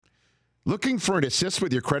Looking for an assist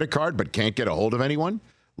with your credit card but can't get a hold of anyone?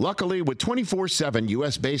 Luckily, with 24/7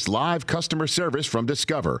 U.S.-based live customer service from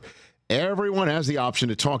Discover, everyone has the option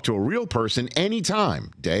to talk to a real person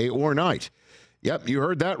anytime, day or night. Yep, you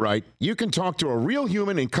heard that right. You can talk to a real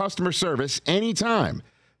human in customer service anytime.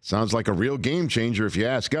 Sounds like a real game changer if you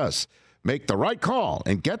ask us. Make the right call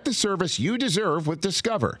and get the service you deserve with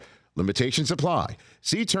Discover. Limitations apply.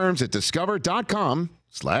 See terms at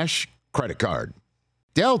discover.com/credit card.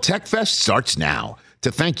 Dell Tech Fest starts now.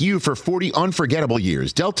 To thank you for 40 unforgettable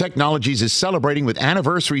years, Dell Technologies is celebrating with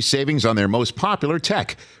anniversary savings on their most popular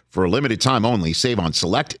tech. For a limited time only, save on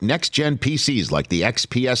select next-gen PCs like the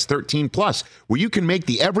XPS 13 Plus, where you can make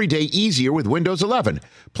the everyday easier with Windows 11.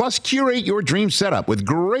 Plus, curate your dream setup with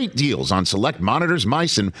great deals on select monitors,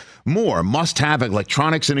 mice, and more must-have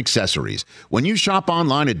electronics and accessories. When you shop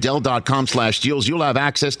online at Dell.com/deals, you'll have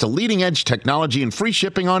access to leading-edge technology and free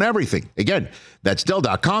shipping on everything. Again, that's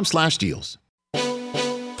Dell.com/deals.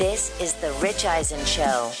 This is the Rich Eisen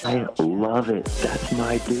Show. I love it. That's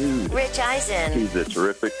my dude. Rich Eisen. He's a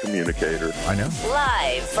terrific communicator. I know.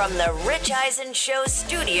 Live from the Rich Eisen Show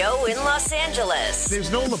studio in Los Angeles.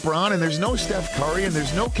 There's no LeBron, and there's no Steph Curry, and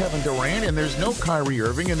there's no Kevin Durant, and there's no Kyrie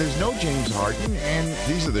Irving, and there's no James Harden, and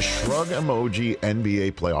these are the shrug emoji NBA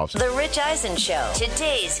playoffs. The Rich Eisen Show.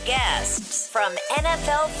 Today's guests from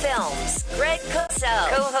NFL Films, Greg Cosell,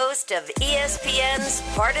 co-host of ESPN's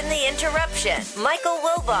Pardon the Interruption, Michael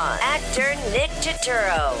Wilbon, actor Nick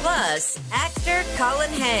Turturro, plus actor Colin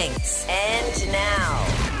Hanks. And now,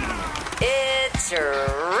 it's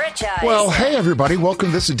Rich Eisen. Well, hey, everybody. Welcome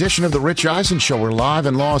to this edition of the Rich Eisen Show. We're live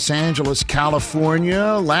in Los Angeles,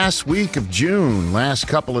 California. Last week of June, last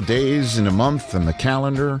couple of days in a month in the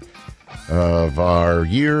calendar of our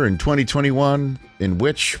year in 2021, in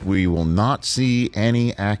which we will not see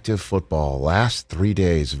any active football. Last 3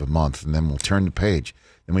 days of a month, and then we'll turn the page.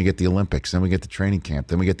 Then we get the Olympics. Then we get the training camp.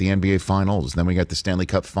 Then we get the NBA Finals. Then we get the Stanley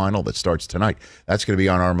Cup Final that starts tonight. That's going to be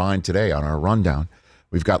on our mind today on our rundown.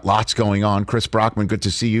 We've got lots going on. Chris Brockman, good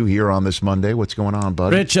to see you here on this Monday. What's going on,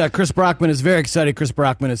 buddy? Rich, Chris Brockman is very excited. Chris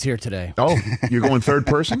Brockman is here today. Oh, you're going third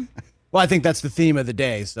person? Well, I think that's the theme of the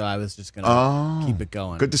day, so I was just going to keep it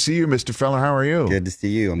going. Good to see you, Mr. Feller. How are you? Good to see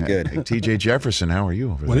you. I'm good. Hey, TJ Jefferson, how are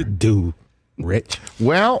you over What there? it do, Rich?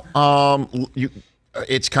 Well,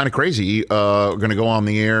 it's kind of crazy. We're going to go on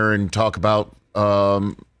the air and talk about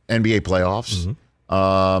NBA playoffs.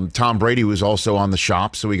 Mm-hmm. Tom Brady was also on The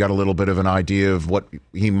Shop, so we got a little bit of an idea of what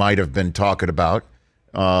he might have been talking about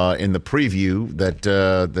in the preview that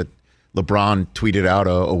LeBron tweeted out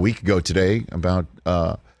a week ago today about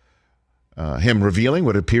him revealing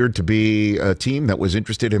what appeared to be a team that was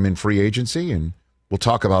interested in him in free agency, and we'll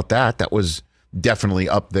talk about that. That was definitely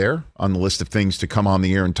up there on the list of things to come on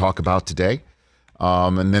the air and talk about today.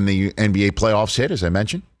 And then the NBA playoffs hit, as I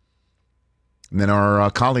mentioned. And then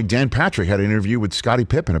our colleague Dan Patrick had an interview with Scottie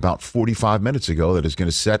Pippen about 45 minutes ago that is going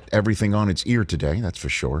to set everything on its ear today, that's for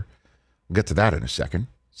sure. We'll get to that in a second,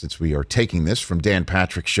 since we are taking this from Dan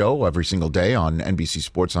Patrick's show every single day on NBC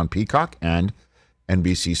Sports on Peacock and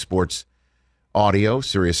NBC Sports Audio,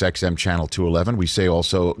 Sirius XM Channel 211. We say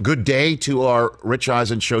also good day to our Rich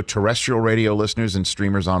Eisen Show terrestrial radio listeners and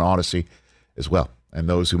streamers on Odyssey as well, and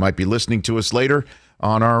those who might be listening to us later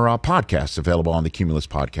on our podcasts available on the Cumulus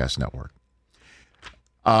Podcast Network.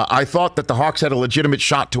 I thought that the Hawks had a legitimate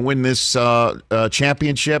shot to win this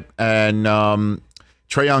championship, and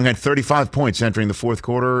Trae Young had 35 points entering the fourth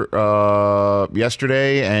quarter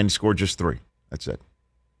yesterday and scored just 3. That's it.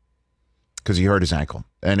 Because he hurt his ankle.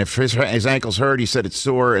 And if his ankle's hurt, he said it's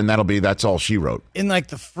sore, and that's all she wrote. In like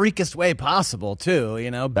the freakest way possible, too.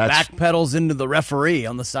 You know, backpedals into the referee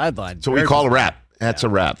on the sideline. So we call a wrap. That's a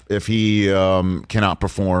wrap. If he cannot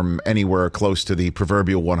perform anywhere close to the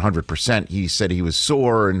proverbial 100%, he said he was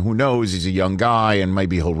sore, and who knows, he's a young guy, and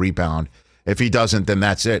maybe he'll rebound. If he doesn't, then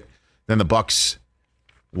that's it. Then the Bucks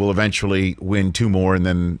will eventually win 2 more and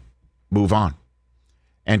then move on.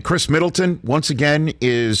 And Chris Middleton, once again,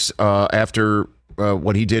 is after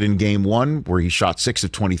what he did in Game 1, where he shot 6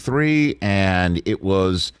 of 23, and it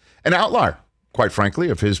was an outlier, quite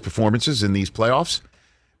frankly, of his performances in these playoffs.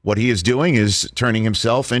 What he is doing is turning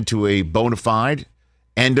himself into a bona fide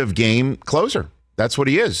end-of-game closer. That's what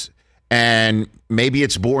he is. And maybe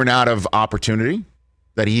it's born out of opportunity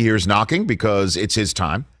that he hears knocking because it's his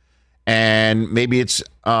time. And maybe it's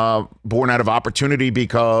born out of opportunity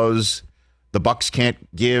because the Bucks can't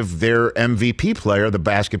give their MVP player the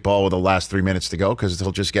basketball with the last 3 minutes to go because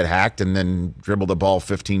he'll just get hacked and then dribble the ball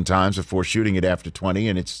 15 times before shooting it after 20.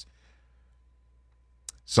 And it's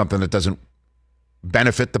something that doesn't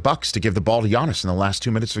benefit the Bucks to give the ball to Giannis in the last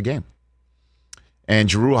 2 minutes of the game. And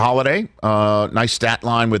Jrue Holiday, nice stat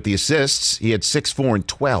line with the assists. He had 6, 4, and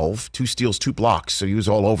 12, 2 steals, 2 blocks, so he was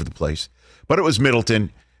all over the place. But it was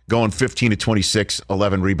Middleton going 15 to 26,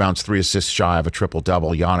 11 rebounds, 3 assists shy of a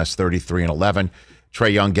triple-double. Giannis 33 and 11.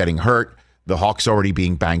 Trae Young getting hurt. The Hawks already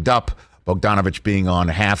being banged up. Bogdanovich being on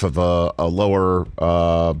half of a lower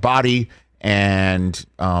body. And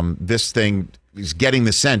this thing is getting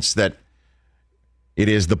the sense that it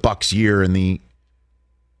is the Bucks' year in the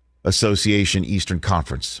Association Eastern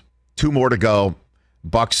Conference. 2 more to go.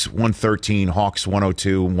 Bucks 113, Hawks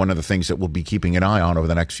 102. One of the things that we'll be keeping an eye on over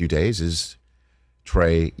the next few days is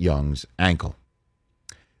Trae Young's ankle.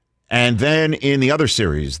 And then in the other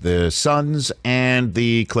series, the Suns and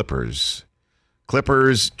the Clippers.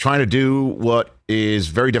 Clippers trying to do what is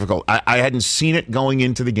very difficult. I hadn't seen it going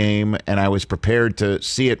into the game, and I was prepared to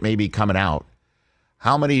see it maybe coming out.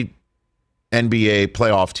 How many NBA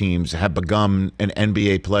playoff teams have begun an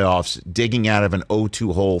NBA playoffs digging out of an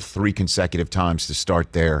 0-2 hole 3 consecutive times to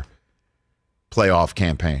start their playoff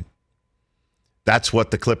campaign? That's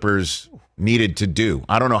what the Clippers needed to do.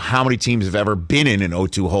 I don't know how many teams have ever been in an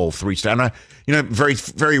 0-2 hole 3 times. Very,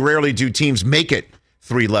 very rarely do teams make it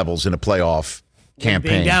 3 levels in a playoff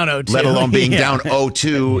campaign, being down 0-2. Let alone being down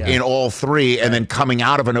 0-2 in all 3 and then coming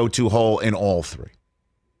out of an 0-2 hole in all 3.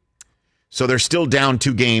 So they're still down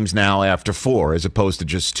 2 games now after 4 as opposed to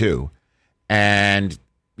just 2. And,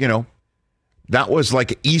 that was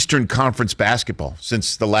like Eastern Conference basketball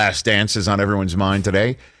since the Last Dance is on everyone's mind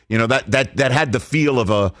today. That had the feel of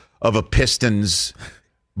a Pistons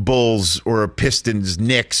Bulls or a Pistons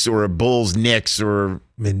Knicks or a Bulls Knicks or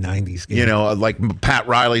mid-90s game. Like Pat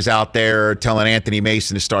Riley's out there telling Anthony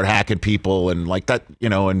Mason to start hacking people and like that,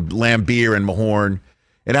 and Lambeer and Mahorn.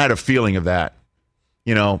 It had a feeling of that.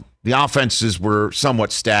 The offenses were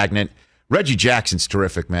somewhat stagnant. Reggie Jackson's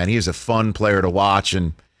terrific, man. He is a fun player to watch,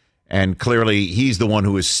 and clearly he's the one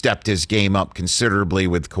who has stepped his game up considerably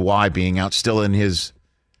with Kawhi being out still in his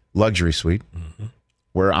luxury suite,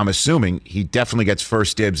 where I'm assuming he definitely gets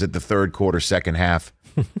first dibs at the third quarter, second half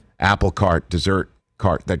apple cart, dessert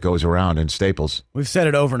cart that goes around in Staples. We've said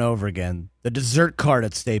it over and over again. The dessert cart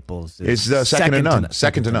at Staples is second to none.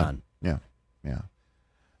 Second to none. Yeah.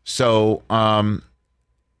 So,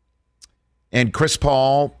 and Chris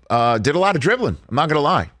Paul did a lot of dribbling. I'm not going to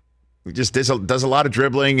lie. He just does a lot of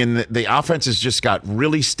dribbling, and the offense has just got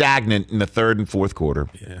really stagnant in the third and fourth quarter.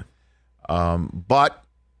 Yeah. But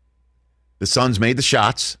the Suns made the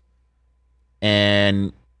shots,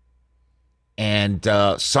 and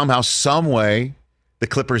somehow, some way, the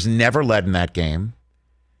Clippers never led in that game.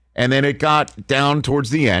 And then it got down towards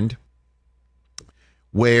the end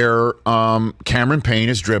where Cameron Payne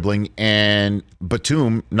is dribbling and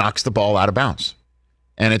Batum knocks the ball out of bounds.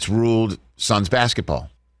 And it's ruled Suns basketball.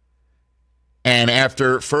 And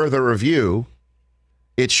after further review,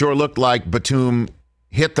 it sure looked like Batum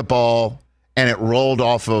hit the ball and it rolled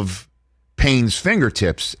off of Payne's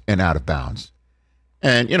fingertips and out of bounds.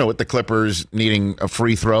 And, with the Clippers needing a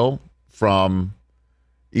free throw from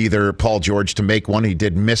either Paul George to make one, he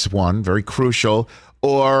did miss one, very crucial,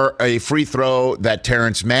 or a free throw that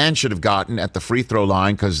Terrence Mann should have gotten at the free throw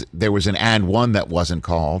line because there was an and one that wasn't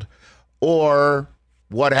called, or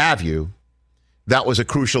what have you. That was a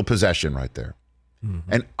crucial possession right there.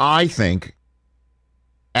 Mm-hmm. And I think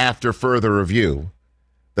after further review,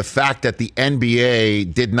 the fact that the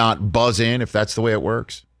NBA did not buzz in, if that's the way it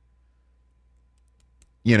works,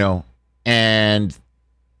 and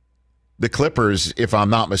the Clippers, if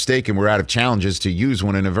I'm not mistaken, were out of challenges to use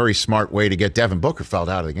one in a very smart way to get Devin Booker fouled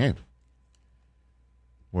out of the game.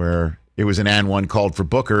 Where it was an and one called for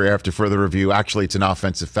Booker after further review. Actually, it's an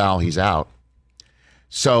offensive foul. He's out.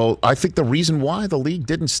 So I think the reason why the league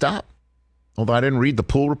didn't stop, although I didn't read the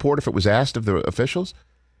pool report if it was asked of the officials,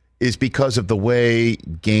 is because of the way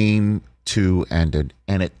Game 2 ended.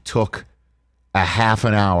 And it took a half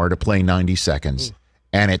an hour to play 90 seconds.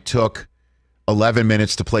 And it took 11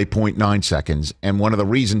 minutes to play 0.9 seconds. And one of the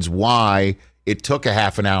reasons why it took a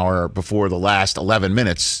half an hour before the last 11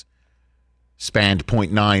 minutes spanned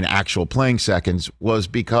 0.9 actual playing seconds was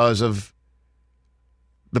because of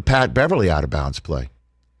the Pat Beverly out of bounds play.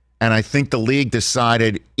 And I think the league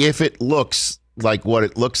decided if it looks like what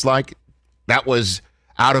it looks like, that was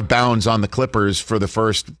out of bounds on the Clippers for the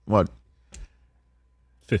first,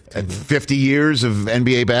 50 years of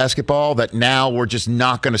NBA basketball, that now we're just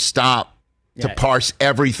not going to stop to parse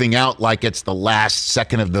everything out like it's the last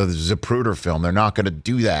second of the Zapruder film. They're not going to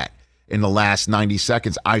do that in the last 90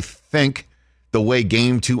 seconds. I think the way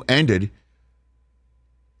Game 2 ended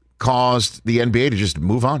caused the NBA to just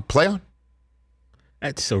move on, play on.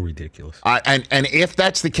 That's so ridiculous. And if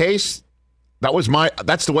that's the case,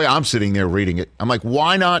 That's the way I'm sitting there reading it. I'm like,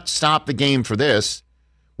 why not stop the game for this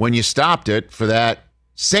when you stopped it for that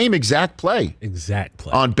same exact play? Exact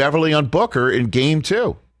play. On Beverly on Booker in game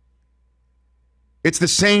 2. It's the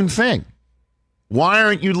same thing. Why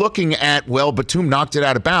aren't you looking at, well, Batum knocked it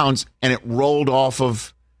out of bounds and it rolled off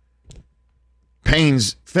of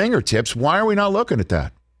Payne's fingertips? Why are we not looking at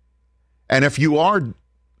that? And if you are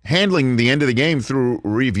handling the end of the game through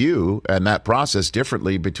review and that process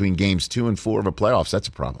differently between games 2 and 4 of a playoffs, that's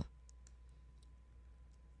a problem.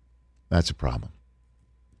 That's a problem.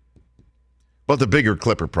 But the bigger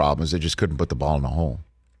Clipper problem is they just couldn't put the ball in the hole.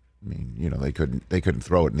 I mean, they couldn't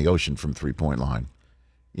throw it in the ocean from 3-point line.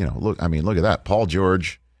 Look at that. Paul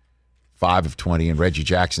George, 5 of 20, and Reggie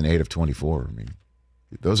Jackson, 8 of 24. I mean,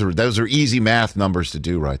 those are easy math numbers to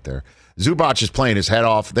do right there. Zubac is playing his head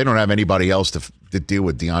off. They don't have anybody else to deal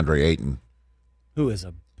with DeAndre Ayton, who is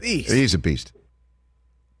a beast. He's a beast.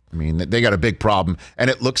 I mean, they got a big problem, and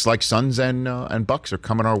it looks like Suns and Bucks are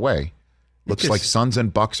coming our way. Looks like Suns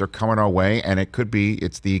and Bucks are coming our way, and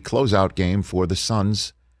it's the closeout game for the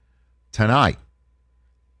Suns tonight.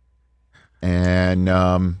 And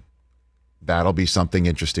that'll be something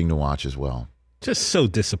interesting to watch as well. Just so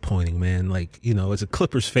disappointing, man. Like, as a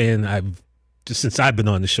Clippers fan, since I've been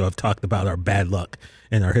on the show, I've talked about our bad luck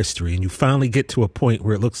and our history. And you finally get to a point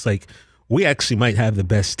where it looks like we actually might have the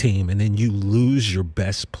best team. And then you lose your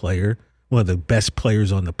best player, one of the best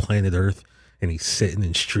players on the planet Earth, and he's sitting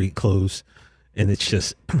in street clothes. And it's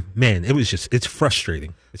just, man, it's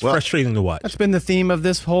frustrating. It's frustrating to watch. That's been the theme of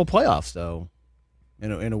this whole playoffs, though,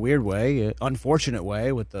 in a weird way, unfortunate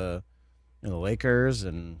way, with the Lakers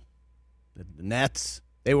and the Nets.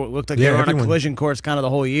 They looked like they were on a collision course kind of the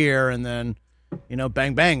whole year, and then,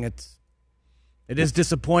 bang, bang. It is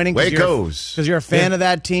disappointing. Way it goes. Because you're a fan of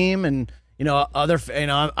that team, and,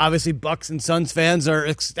 obviously Bucks and Suns fans are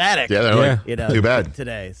ecstatic. Yeah, they're like, too bad.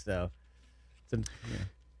 Today, so.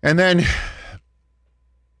 And then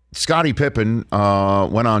Scottie Pippen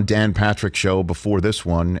went on Dan Patrick's show before this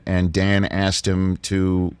one, and Dan asked him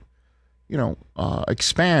to,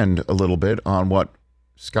 expand a little bit on what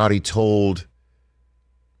Scottie told,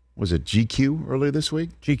 was it GQ earlier this week?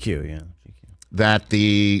 GQ, yeah. That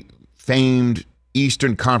the famed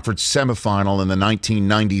Eastern Conference semifinal in the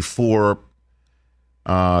 1994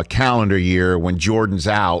 calendar year, when Jordan's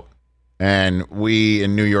out, and we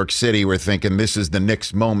in New York City were thinking this is the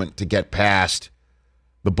Knicks' moment to get past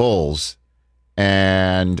the Bulls,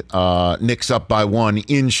 and Knicks up by 1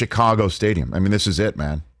 in Chicago Stadium. I mean, this is it,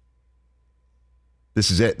 man.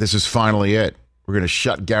 This is it. This is finally it. We're going to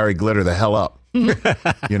shut Gary Glitter the hell up, and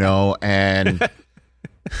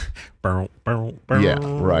yeah,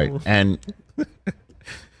 right. And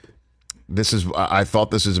I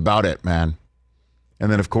thought this is about it, man.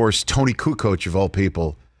 And then, of course, Tony Kukoc, of all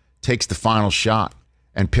people, takes the final shot,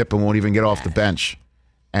 and Pippen won't even get off the bench.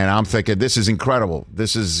 And I'm thinking, this is incredible.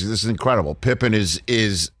 This is incredible. Pippen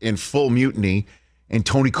is in full mutiny, and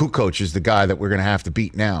Tony Kukoc is the guy that we're going to have to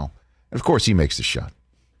beat now. And, of course, he makes the shot.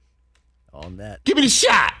 On that. Give me the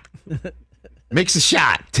shot. Makes the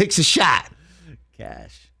shot. Takes the shot.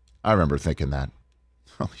 Cash. I remember thinking that.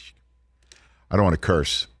 I don't want to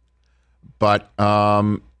curse. But,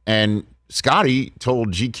 and Scottie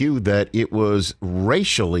told GQ that it was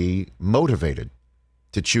racially motivated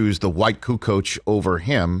to choose the white Kukoc over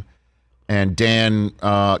him. And Dan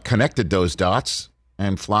connected those dots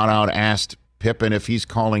and flat out asked Pippen if he's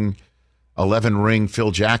calling 11-ring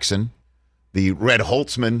Phil Jackson, the Red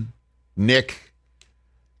Holtzman, Nick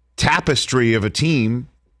tapestry of a team,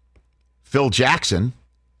 Phil Jackson,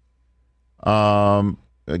 a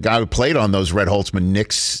guy who played on those Red Holtzman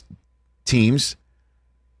Knicks teams,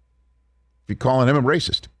 if you're calling him a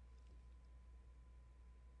racist.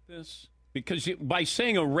 Because by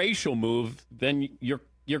saying a racial move, then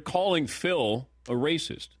you're calling Phil a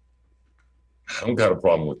racist. I don't got a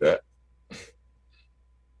problem with that.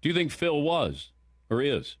 Do you think Phil was or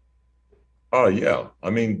is? Oh, yeah. I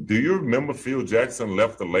mean, do you remember Phil Jackson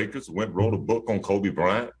left the Lakers, wrote a book on Kobe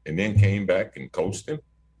Bryant, and then came back and coached him?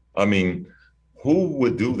 I mean, who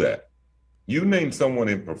would do that? You name someone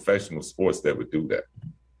in professional sports that would do that.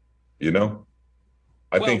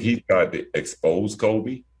 I think he tried to expose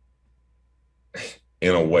Kobe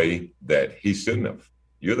in a way that he shouldn't have.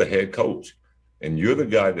 You're the head coach, and you're the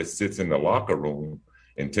guy that sits in the locker room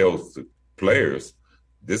and tells the players,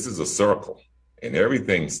 this is a circle, and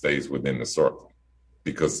everything stays within the circle,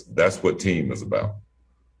 because that's what team is about.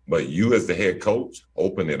 But you as the head coach,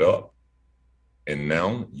 open it up, and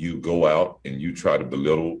now you go out and you try to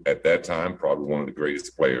belittle, at that time, probably one of the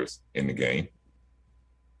greatest players in the game.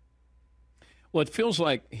 Well, it feels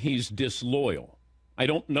like he's disloyal. I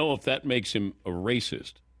don't know if that makes him a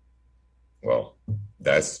racist. Well,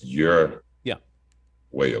 that's your yeah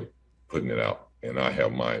way of putting it out, and I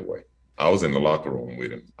have my way. I was in the locker room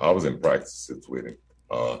with him. I was in practices with him.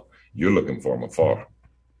 You're looking for him afar.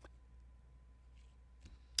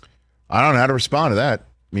 I don't know how to respond to that.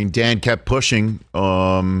 I mean, Dan kept pushing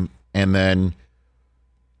and then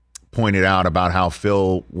pointed out about how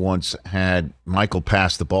Phil once had Michael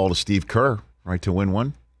pass the ball to Steve Kerr, right, to win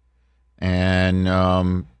one. And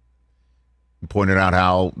pointed out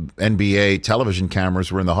how NBA television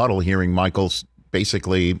cameras were in the huddle hearing Michael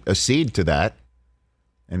basically accede to that.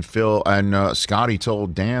 And Phil and Scottie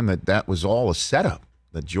told Dan that that was all a setup,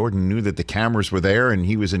 that Jordan knew that the cameras were there and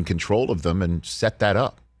he was in control of them and set that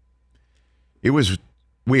up. It was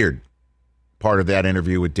weird, part of that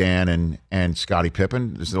interview with Dan and Scottie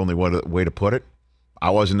Pippen. This is the only way to put it.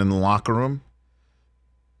 I wasn't in the locker room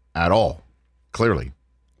at all, clearly.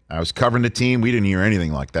 I was covering the team. We didn't hear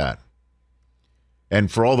anything like that. And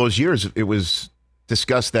for all those years, it was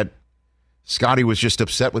discussed that Scottie was just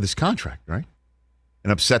upset with his contract, right?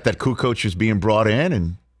 And upset that Kukoc was being brought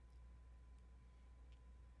in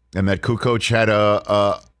and that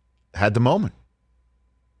Kukoc had the moment.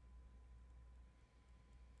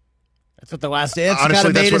 That's what the last dance kind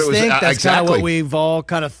of made us think. That's exactly kind of what we've all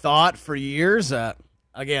kind of thought for years.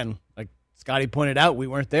 Again, like Scottie pointed out, we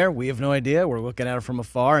weren't there. We have no idea. We're looking at it from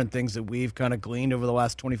afar, and things that we've kind of gleaned over the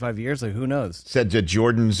last 25 years, like who knows? Said that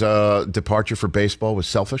Jordan's departure for baseball was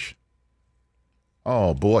selfish.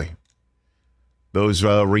 Oh, boy. Those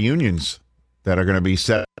reunions that are going to be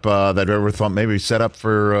set up, that ever thought maybe set up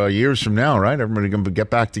for years from now, right? Everybody going to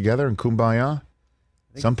get back together and kumbaya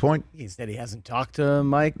at some point? He said he hasn't talked to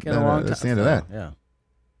Mike in a long time. That's the end of that. Yeah.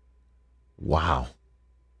 Wow.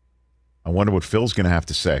 I wonder what Phil's going to have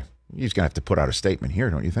to say. He's going to have to put out a statement here,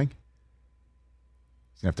 don't you think?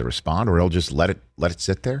 He's going to have to respond, or he'll just let it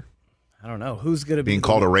sit there? I don't know. Who's going to be being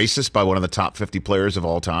called a racist by one of the top 50 players of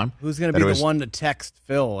all time? Who's going to be the one to text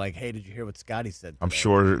Phil like, hey, did you hear what Scottie said today? I'm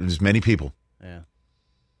sure there's many people. Yeah.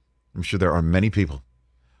 I'm sure there are many people.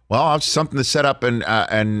 Well, I'll have something to set up and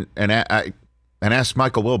ask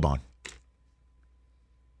Michael Wilbon.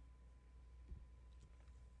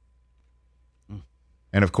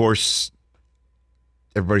 And, of course,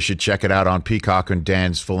 everybody should check it out on Peacock and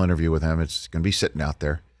Dan's full interview with him. It's going to be sitting out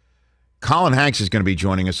there. Colin Hanks is going to be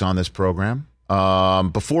joining us on this program.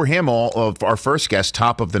 Before him, all of our first guest,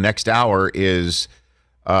 top of the next hour, is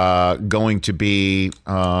going to be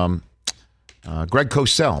Greg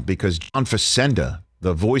Cosell, because John Facenda,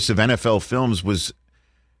 the voice of NFL Films, was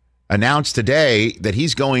announced today that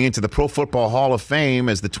he's going into the Pro Football Hall of Fame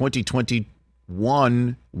as the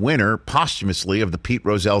 2021 winner posthumously of the Pete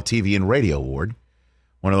Rozelle TV and Radio Award.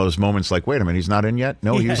 One of those moments like, wait a minute, he's not in yet?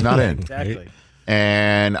 No, he's not in. Exactly.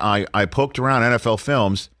 And I poked around NFL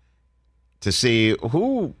Films to see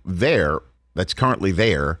who there, that's currently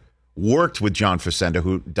there, worked with John Facenda,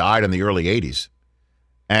 who died in the early 80s.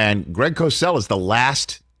 And Greg Cosell is the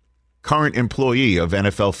last current employee of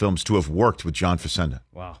NFL Films to have worked with John Facenda.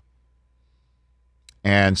 Wow.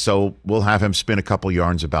 And so we'll have him spin a couple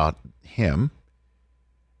yarns about him.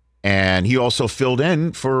 And he also filled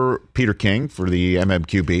in for Peter King for the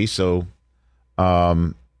MMQB. So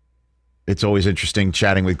it's always interesting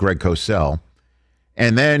chatting with Greg Cosell.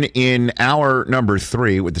 And then in hour number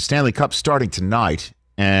 3, with the Stanley Cup starting tonight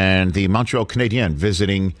and the Montreal Canadiens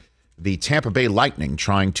visiting the Tampa Bay Lightning,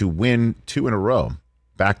 trying to win 2 in a row,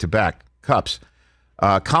 back-to-back cups.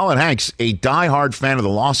 Colin Hanks, a diehard fan of the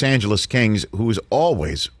Los Angeles Kings, who is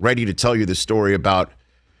always ready to tell you the story about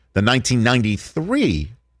the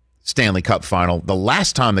 1993 Stanley Cup final, the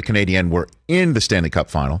last time the Canadiens were in the Stanley Cup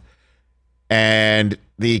final. And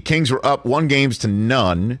the Kings were up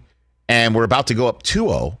 1-0, and were about to go up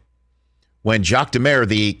 2-0 when Jacques Demers,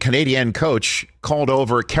 the Canadian coach, called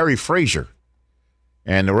over Kerry Fraser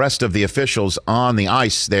and the rest of the officials on the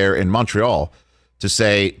ice there in Montreal to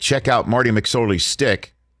say, check out Marty McSorley's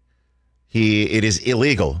stick. It is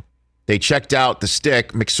illegal. They checked out the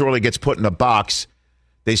stick. McSorley gets put in a box.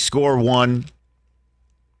 They score one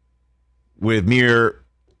with mere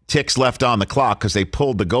ticks left on the clock because they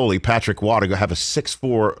pulled the goalie, Patrick Waugh, to have a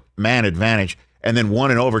 6-4 man advantage, and then won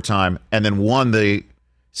in overtime, and then won the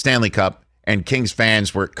Stanley Cup. And Kings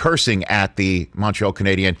fans were cursing at the Montreal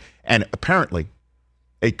Canadiens. And apparently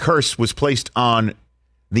a curse was placed on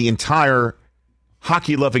the entire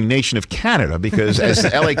hockey-loving nation of Canada because, as the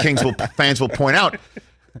LA Kings fans will point out,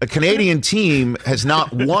 a Canadian team has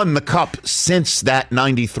not won the cup since that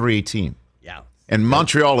 93 team. Yeah. And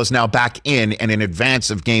Montreal is now back in, and in advance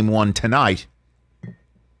of Game 1 tonight.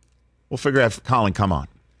 We'll figure out if Colin, come on.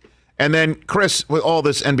 And then, Chris, with all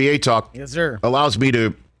this NBA talk, yes, sir, allows me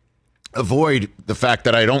to avoid the fact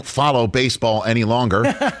that I don't follow baseball any longer.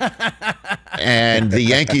 And the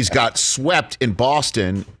Yankees got swept in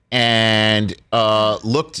Boston and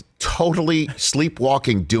looked totally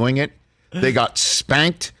sleepwalking doing it. They got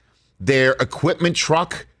spanked. Their equipment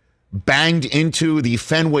truck banged into the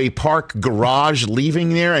Fenway Park garage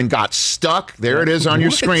leaving there and got stuck. There it is on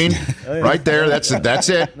your screen. Right there. That's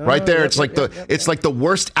it. Right there. It's like the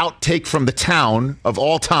worst outtake from The Town of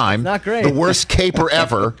all time. Not great. The worst caper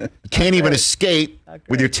ever. Can't even escape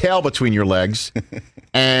with your tail between your legs.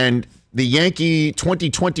 And the Yankee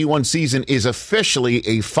 2021 season is officially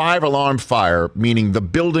a 5-alarm fire, meaning the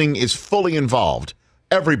building is fully involved.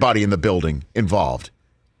 Everybody in the building involved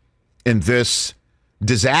in this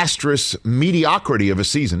disastrous mediocrity of a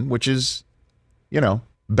season, which is,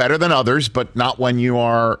 better than others, but not when you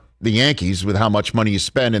are the Yankees with how much money you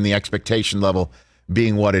spend and the expectation level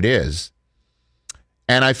being what it is.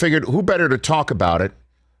 And I figured who better to talk about it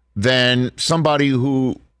than somebody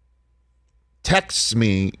who texts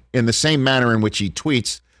me in the same manner in which he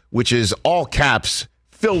tweets, which is all caps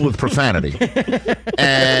filled with profanity.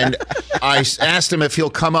 And I asked him if he'll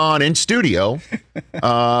come on in studio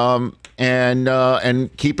and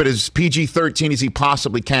keep it as PG-13 as he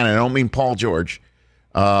possibly can. And I don't mean Paul George.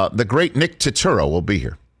 The great Nick Turturro will be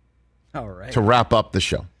here. All right. To wrap up the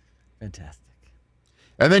show. Fantastic.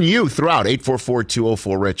 And then you throughout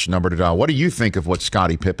 844-204-RICH, number to dial. What do you think of what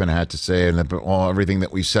Scottie Pippen had to say and everything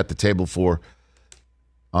that we set the table for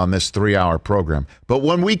on this 3-hour program? But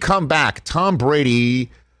when we come back, Tom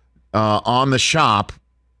Brady on The Shop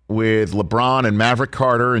with LeBron and Maverick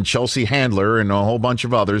Carter and Chelsea Handler and a whole bunch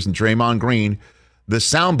of others and Draymond Green, the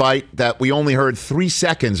soundbite that we only heard 3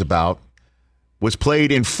 seconds about was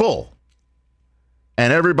played in full.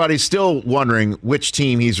 And everybody's still wondering which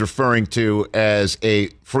team he's referring to as a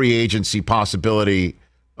free agency possibility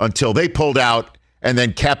until they pulled out and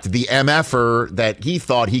then kept the MF'er that he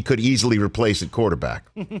thought he could easily replace at quarterback.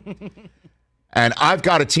 And I've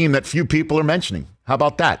got a team that few people are mentioning. How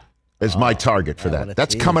about that as my target for that?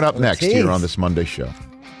 That's coming up next here on this Monday show.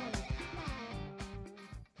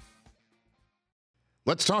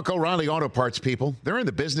 Let's talk O'Reilly Auto Parts, people. They're in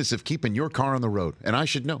the business of keeping your car on the road. And I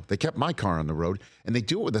should know. They kept my car on the road, and they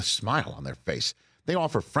do it with a smile on their face. They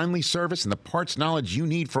offer friendly service and the parts knowledge you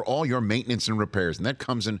need for all your maintenance and repairs. And that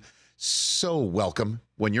comes in so welcome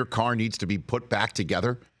when your car needs to be put back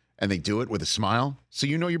together, and they do it with a smile, so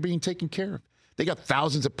you know you're being taken care of. They got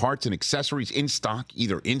thousands of parts and accessories in stock,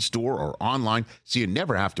 either in-store or online, so you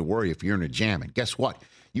never have to worry if you're in a jam. And guess what?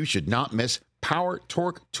 You should not miss Power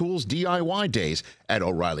Torque Tools DIY days at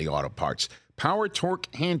O'Reilly Auto Parts. Power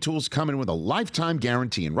Torque hand tools come in with a lifetime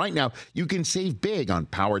guarantee, and right now you can save big on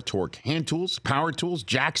Power Torque hand tools, power tools,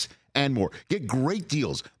 jacks, and more. Get great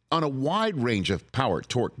deals on a wide range of Power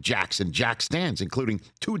Torque jacks and jack stands, including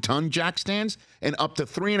 2-ton jack stands and up to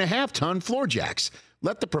 3.5-ton floor jacks.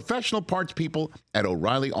 Let the professional parts people at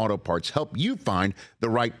O'Reilly Auto Parts help you find the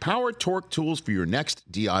right Power Torque tools for your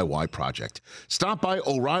next DIY project. Stop by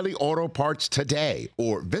O'Reilly Auto Parts today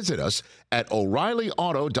or visit us at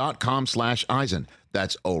O'ReillyAuto.com/Eisen.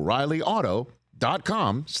 That's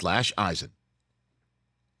O'ReillyAuto.com/Eisen.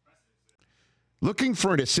 Looking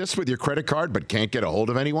for an assist with your credit card but can't get a hold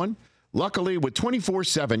of anyone? Luckily, with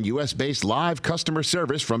 24/7 U.S.-based live customer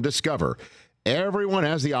service from Discover, everyone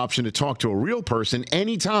has the option to talk to a real person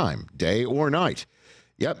anytime, day or night.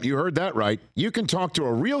 Yep, you heard that right. You can talk to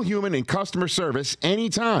a real human in customer service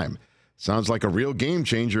anytime. Sounds like a real game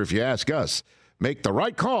changer if you ask us. Make the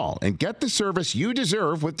right call and get the service you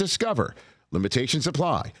deserve with Discover. Limitations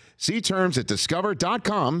apply. See terms at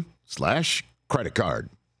discover.com/credit card.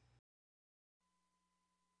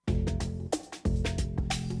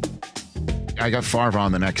 I got Favre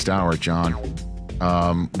on the next hour, John.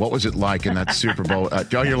 What was it like in that Super Bowl?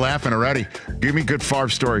 John, you're laughing already. Give me a good Favre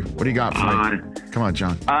story. What do you got for me? Come on,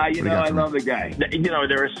 John. I love the guy.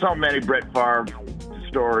 There are so many Brett Favre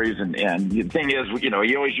stories, and the thing is,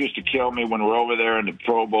 he always used to kill me when we're over there in the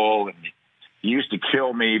Pro Bowl, and he used to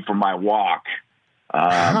kill me for my walk.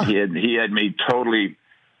 He had me totally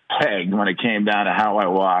pegged when it came down to how I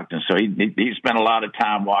walked, and so he spent a lot of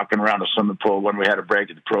time walking around the swimming pool when we had a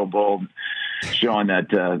break at the Pro Bowl, showing that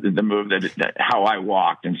the move that how I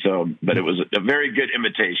walked, and so, but it was a very good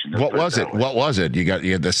imitation. What was it? What was it? You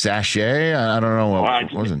had the sachet? I don't know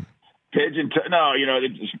what was it. Pigeon toe? No,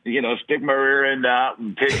 stick my rear end out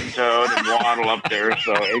and pigeon toed and waddle up there.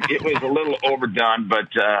 So it was a little overdone, but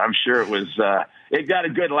I'm sure it was. It got a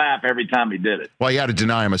good laugh every time he did it. Well, you had to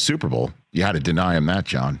deny him a Super Bowl. You had to deny him that,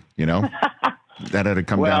 John. that had to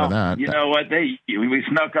come down to that. You know what? We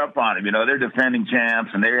snuck up on them. They're defending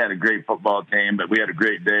champs, and they had a great football team, but we had a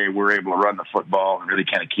great day. We were able to run the football and really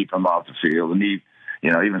kind of keep them off the field. And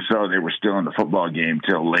even so, they were still in the football game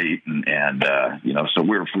till late, and so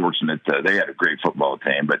we were fortunate. They had a great football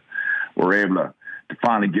team, but we're able to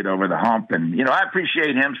finally get over the hump. And I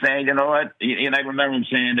appreciate him saying, you know what? And I remember him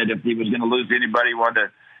saying that if he was going to lose to anybody, he wanted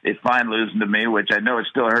to. It's fine losing to me, which I know it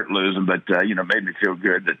still hurt losing, but made me feel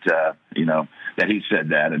good that that he said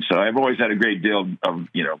that. And so I've always had a great deal of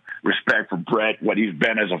respect for Brett, what he's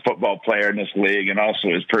been as a football player in this league, and also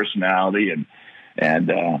his personality, and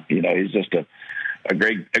he's just a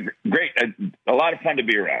lot of fun to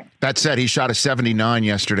be around. That said, he shot a 79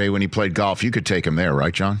 yesterday when he played golf. You could take him there,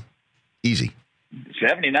 right, John? Easy.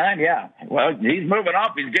 79, yeah. Well, he's moving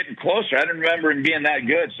up. He's getting closer. I didn't remember him being that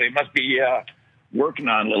good, so he must be working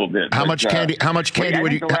on a little bit. How much candy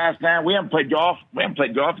would you? The last time we haven't played golf. We haven't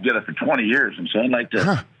played golf together for 20 years, and so I'd like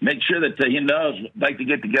to make sure that he knows. I'd like to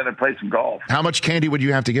get together and play some golf. How much candy would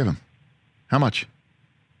you have to give him? How much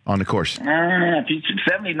on the course? If he's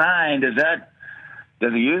 79, does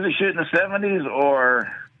he usually shoot in the 70s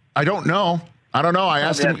or? I don't know. I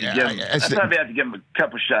asked him. I'd probably have to give him a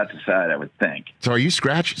couple shots aside, I would think. So are you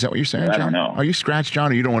scratched? Is that what you're saying, John? I don't know. Are you scratched,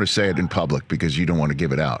 John, or you don't want to say it in public because you don't want to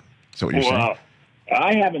give it out? Is that what you're saying?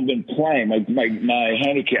 I haven't been playing. My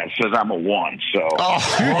handicap says I'm a 1. So.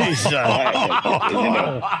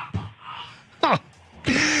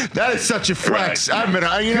 That is such a flex. Right.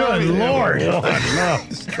 Good Lord.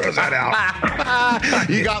 Throw that out.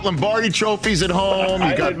 You got Lombardi trophies at home.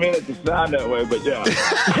 I didn't mean it to sound that way, but yeah.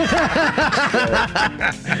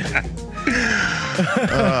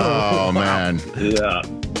 Oh, man. Yeah.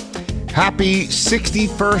 Happy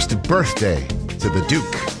 61st birthday to the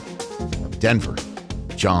Duke of Denver,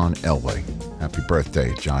 John Elway. Happy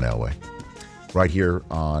birthday, John Elway. Right here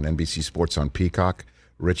on NBC Sports on Peacock.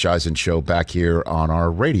 Rich Eisen Show back here on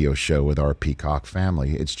our radio show with our Peacock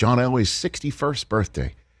family. It's John Elway's 61st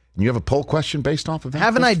birthday. And you have a poll question based off of that? I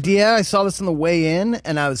have an idea. I saw this on the way in,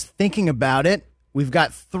 and I was thinking about it. We've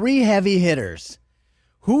got 3 heavy hitters.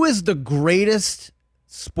 Who is the greatest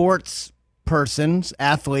sports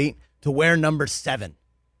athlete, to wear number 7?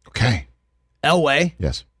 Okay. Elway.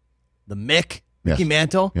 Yes. The Mick. Yes. Mickey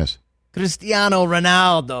Mantle. Yes. Cristiano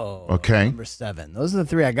Ronaldo. Okay. Number 7. Those are the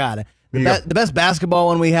 3 I got. The best basketball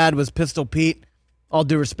one we had was Pistol Pete. All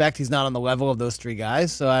due respect, he's not on the level of those 3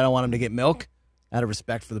 guys, so I don't want him to get milk. Out of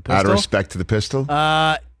respect for the Pistol. Out of respect to the Pistol?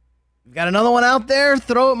 Got another one out there?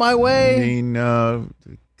 Throw it my way. I mean, the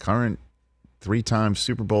current 3-time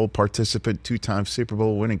Super Bowl participant, 2-time Super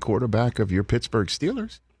Bowl winning quarterback of your Pittsburgh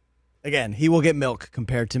Steelers. Again, he will get milk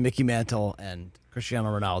compared to Mickey Mantle and Cristiano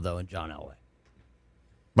Ronaldo and John Elway.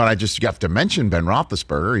 But you have to mention Ben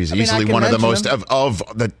Roethlisberger. He's easily one of the most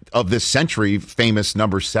of this century famous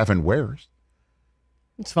number 7 wearers.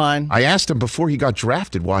 It's fine. I asked him before he got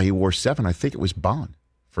drafted why he wore 7. I think it was Bond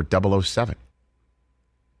for 007.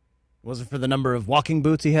 Was it for the number of walking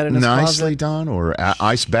boots he had in his Nicely closet? done, or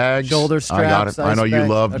ice bags. Shoulder straps. I got it. I know you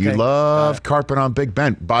love carpet on Big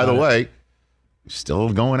Ben. By the way,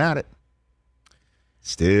 still going at it.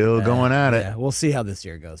 Yeah, we'll see how this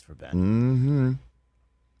year goes for Ben. Mm-hmm.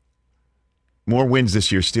 More wins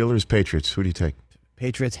this year. Steelers, Patriots. Who do you take?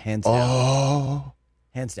 Patriots, hands down. Oh.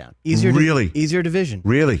 Hands down. Easier division.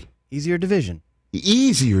 Really? Easier division.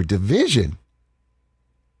 Easier division.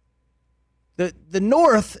 The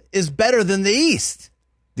North is better than the East.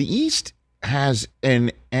 The East has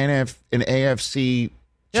an AFC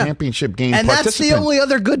championship game and participant. That's the only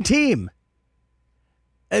other good team.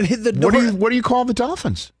 I mean, what do you call the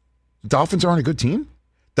Dolphins? The Dolphins aren't a good team?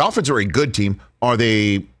 Dolphins are a good team. Are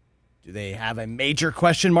they? Do they have a major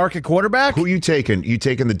question mark at quarterback? Who are you taking? You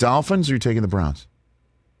taking the Dolphins or are you taking the Browns?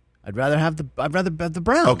 I'd rather have the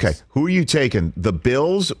Browns. Okay. Who are you taking? The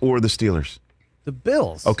Bills or the Steelers? The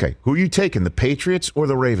Bills. Okay. Who are you taking? The Patriots or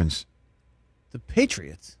the Ravens? The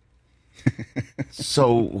Patriots.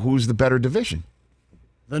 So who's the better division?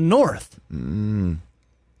 The North.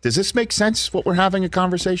 Does this make sense, what we're having a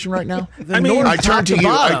conversation right now? I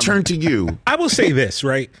turn to you. I will say this,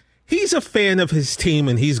 right? He's a fan of his team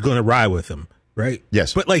and he's going to ride with him, right?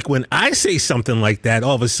 Yes. But like when I say something like that,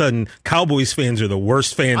 all of a sudden Cowboys fans are the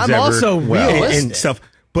worst fans I'm ever. also realistic. And stuff.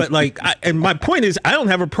 But like, and my point is, I don't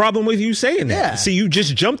have a problem with you saying that. Yeah. See, you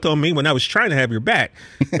just jumped on me when I was trying to have your back.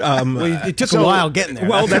 It took a while getting there.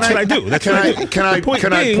 Well, that's what I do. That's what I do. Can I point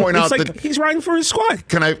out that he's riding for his squad?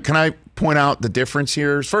 Can I point out the difference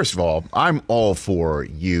here? First of all, I'm all for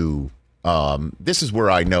you. This is where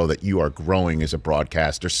I know that you are growing as a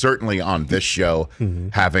broadcaster. Certainly on this show,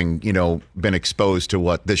 having been exposed to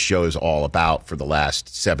what this show is all about for the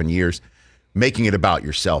last 7 years. making it about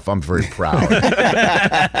yourself. I'm very proud.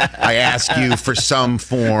 I ask you for some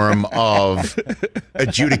form of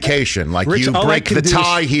adjudication, like Rich, you break the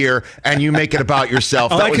tie here and you make it about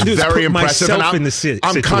yourself. That was very impressive. And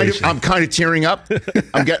I'm kind of tearing up.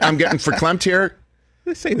 I'm getting verklempt here.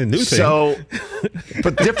 This ain't a new thing. So,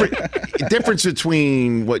 but difference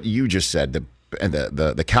between what you just said,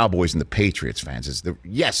 the Cowboys and the Patriots fans is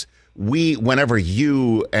yes, whenever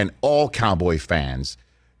you and all Cowboy fans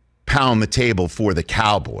pound the table for the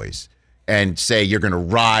Cowboys and say you're going to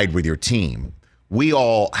ride with your team, we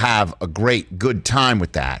all have a good time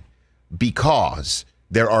with that, because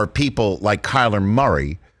there are people like Kyler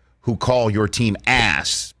Murray who call your team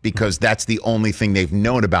ass because that's the only thing they've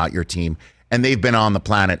known about your team, and they've been on the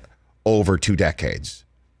planet over 2 decades.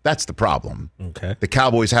 That's the problem. Okay. The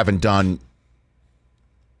Cowboys haven't done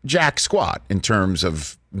jack squat in terms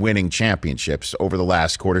of winning championships over the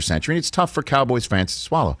last quarter century, and it's tough for Cowboys fans to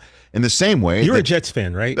swallow. In the same way, you're a Jets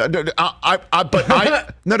fan, right? I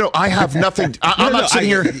have nothing. I'm not sitting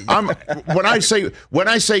here.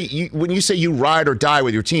 When you say you ride or die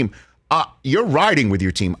with your team, you're riding with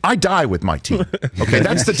your team. I die with my team. Okay,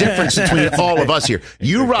 that's the difference between all of us here.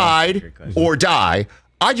 You ride or die.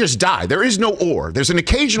 I just die. There is no or. There's an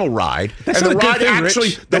occasional ride, and the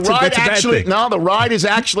ride is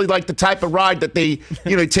actually like the type of ride that they,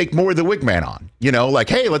 take more of the wingman on. Like,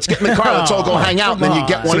 hey, let's get in the car, let's all go hang out, and then you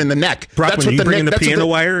get one in the neck. Brockman, you bring the piano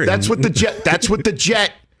wire. That's what the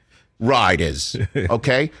jet ride is.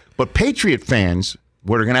 Okay, but Patriot fans,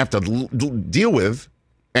 what are going to have to deal with,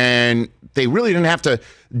 and they really didn't have to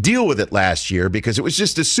deal with it last year because it was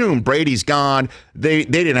just assumed Brady's gone. They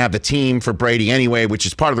didn't have the team for Brady anyway, which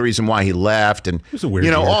is part of the reason why he left. And it was a weird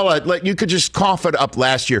year. all that, like, you could just cough it up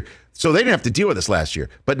last year. So they didn't have to deal with this last year.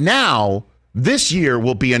 But now this year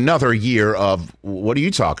will be another year of, what are you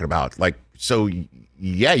talking about? Like, so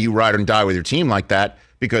yeah, you ride and die with your team like that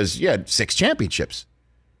because you had 6 championships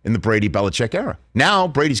in the Brady Belichick era. Now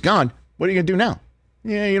Brady's gone. What are you going to do now?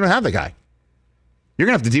 Yeah, you don't have the guy. You're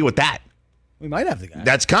going to have to deal with that. We might have the guy.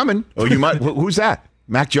 That's coming. Oh, you might. Who's that?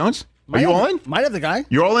 Mac Jones? Are you all in? Might have the guy.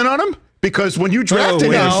 You're all in on him? Because when you drafted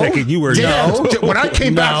him. Wait a second. You were when I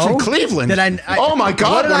came back from Cleveland. Oh, my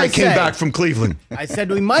God, when I came back from Cleveland. I said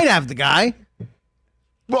we might have the guy.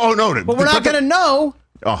 Well, no. But we're not going to know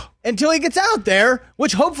until he gets out there,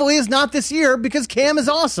 which hopefully is not this year because Cam is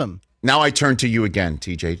awesome. Now I turn to you again,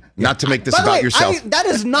 TJ. Not to make this about yourself. That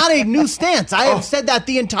is not a new stance. I have said that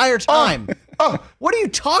the entire time. What are you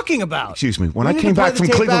talking about? Excuse me. When I came back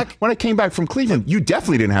from Cleveland, you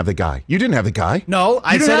definitely didn't have the guy. You didn't have the guy. No,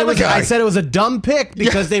 I said it was a dumb pick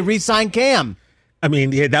because they re-signed Cam. I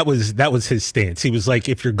mean, yeah, that was his stance. He was like,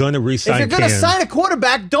 if you're going to re-sign Cam, if you're going to sign a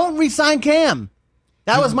quarterback, don't re-sign Cam.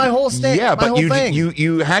 That was my whole stance. Yeah, but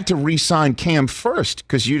you had to re-sign Cam first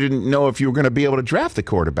because you didn't know if you were going to be able to draft the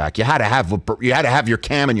quarterback. You had to have your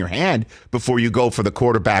Cam in your hand before you go for the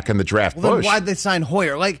quarterback in the draft. Well, then why'd they sign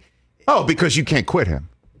Hoyer? Because you can't quit him.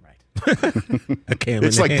 Right.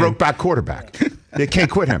 It's like Brokeback quarterback. They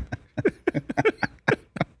can't quit him.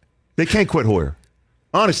 They can't quit Hoyer.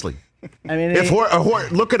 Honestly. I mean, if Hoyer,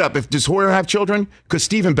 look it up. Does Hoyer have children? Because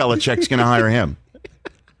Stephen Belichick's going to hire him.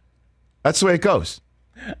 That's the way it goes.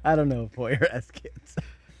 I don't know if Hoyer has kids.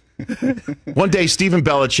 One day, Stephen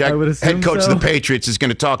Belichick, head coach of the Patriots, is going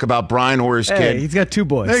to talk about Brian Hoyer's kid. He's got 2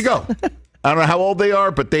 boys. There you go. I don't know how old they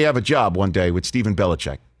are, but they have a job one day with Stephen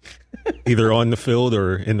Belichick. Either on the field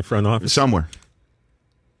or in the front office. Somewhere.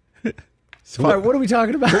 So what are we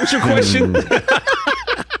talking about? What's your question?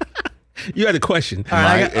 You had a question.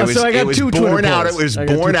 I got 2 Twitter polls. It was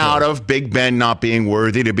born out of Big Ben not being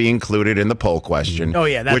worthy to be included in the poll question. Oh,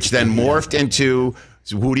 yeah. Which then morphed into,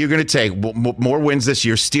 who are you going to take? More wins this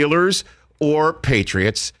year, Steelers or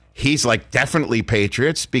Patriots? He's like, definitely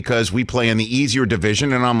Patriots because we play in the easier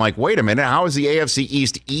division. And I'm like, wait a minute. How is the AFC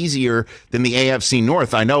East easier than the AFC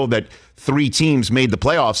North? I know that 3 teams made the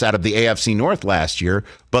playoffs out of the AFC North last year,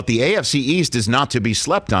 but the AFC East is not to be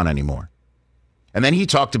slept on anymore. And then he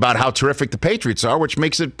talked about how terrific the Patriots are, which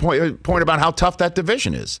makes it point about how tough that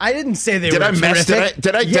division is. I didn't say they were terrific.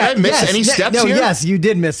 Did I miss any steps here? Yes, you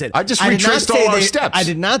did miss it. I just retraced all our steps. I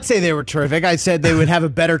did not say they were terrific. I said they would have a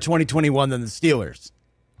better 2021 than the Steelers.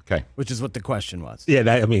 Okay. Which is what the question was. Yeah,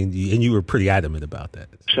 and you were pretty adamant about that.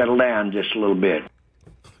 Settle down just a little bit.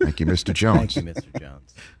 Thank you, Mr. Jones. Thank you, Mr.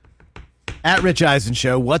 Jones. At Rich Eisen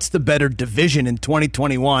Show, what's the better division in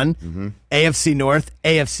 2021? Mm-hmm. AFC North,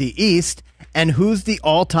 AFC East, and who's the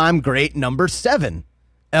all-time great number 7?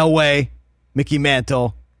 Elway, Mickey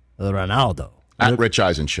Mantle, Ronaldo. At Rich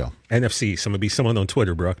Eisen Show. NFC, so I'm going to be someone on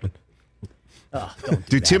Twitter, Brockman. Oh, don't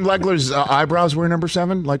do Tim Legler's eyebrows wear number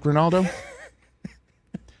 7 like Ronaldo?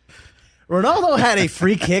 Ronaldo had a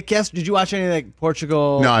free kick. Yes, did you watch any of the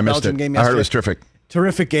Portugal? No, I missed Belgium it. game I yesterday? heard it was terrific.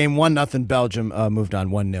 Terrific game. 1-0 Belgium moved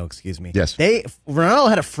on. 1-0. Excuse me. Yes. Ronaldo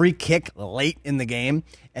had a free kick late in the game,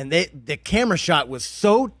 and the camera shot was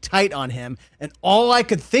so tight on him, and all I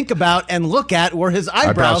could think about and look at were his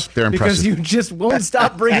eyebrows. They're because impressive. you just won't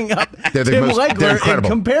stop bringing up They're Tim they're Legler incredible. and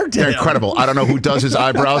compared to They're him. incredible. I don't know who does his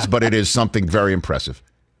eyebrows, but it is something very impressive.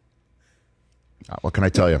 What can I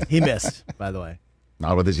tell you? He missed, by the way.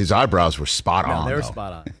 Not with his eyebrows were spot on. They were though.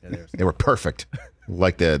 spot on. Yeah, They were perfect,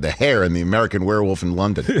 like the hair in the American Werewolf in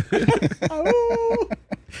London. It's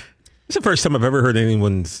the first time I've ever heard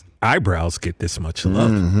anyone's eyebrows get this much love.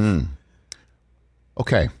 Mm-hmm.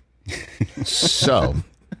 Okay, so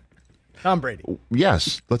Tom Brady.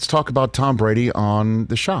 Yes, let's talk about Tom Brady on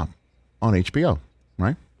The Shop on HBO.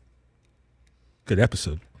 Right? Good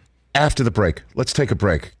episode. After the break, let's take a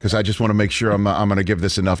break because I just want to make sure I'm going to give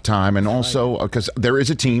this enough time, and also because there is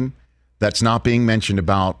a team that's not being mentioned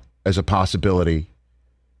about as a possibility,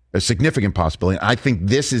 a significant possibility. I think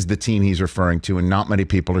this is the team he's referring to, and not many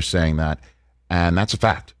people are saying that, and that's a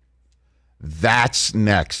fact. That's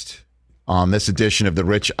next on this edition of the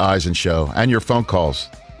Rich Eisen Show, and your phone calls.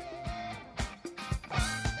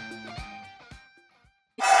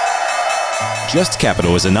 Just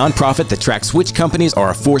Capital is a nonprofit that tracks which companies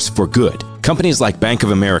are a force for good. Companies like Bank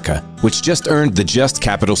of America, which just earned the Just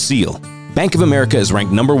Capital seal. Bank of America is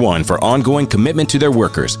ranked #1 for ongoing commitment to their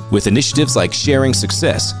workers, with initiatives like Sharing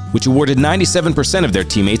Success, which awarded 97% of their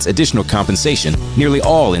teammates additional compensation, nearly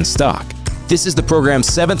all in stock. This is the program's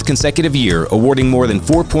 7th consecutive year, awarding more than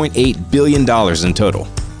 $4.8 billion in total.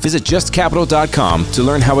 Visit justcapital.com to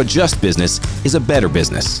learn how a just business is a better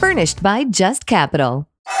business. Furnished by Just Capital.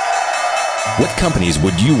 What companies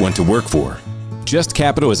would you want to work for? Just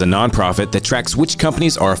Capital is a nonprofit that tracks which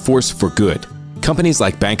companies are a force for good. Companies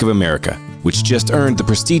like Bank of America, which just earned the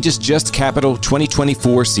prestigious Just Capital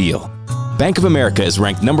 2024 seal. Bank of America is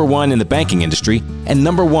ranked #1 in the banking industry and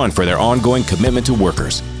 #1 for their ongoing commitment to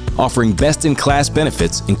workers, offering best-in-class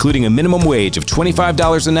benefits, including a minimum wage of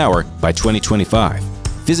 $25 an hour by 2025.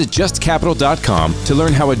 Visit justcapital.com to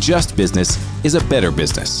learn how a just business is a better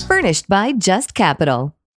business. Furnished by Just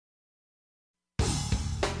Capital.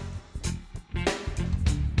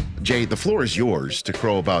 Jay, the floor is yours to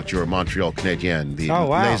crow about your Montreal Canadiens, the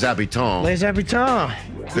Les Habitants. Les Habitants.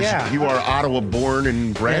 Yeah. You are Ottawa born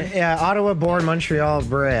and bred? Yeah, Ottawa born, Montreal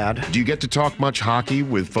bred. Do you get to talk much hockey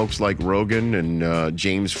with folks like Rogan and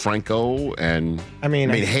James Franco and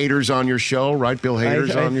haters on your show, right? Bill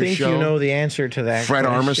Hader's on your show. I think you know the answer to that Fred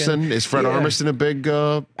question. Armisen? Is Fred Armisen a big...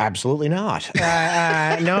 Absolutely not.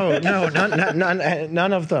 No,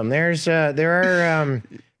 none of them. There are...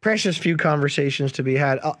 precious few conversations to be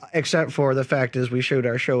had, except for the fact is we showed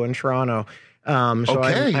our show in Toronto. So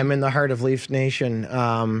I'm in the heart of Leafs Nation.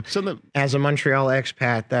 As a Montreal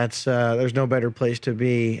expat, there's no better place to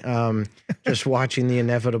be. Just watching the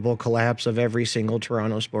inevitable collapse of every single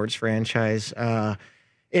Toronto sports franchise.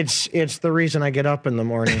 It's the reason I get up in the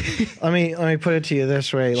morning. Let me put it to you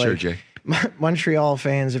this way. Sure, Jay. Montreal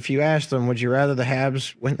fans, if you ask them, would you rather the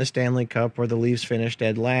Habs win the Stanley Cup or the Leafs finish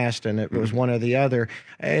dead last, and it was one or the other,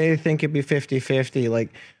 I think it'd be 50-50. Like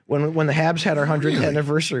when the Habs had our 100th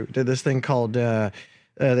anniversary, we did this thing called the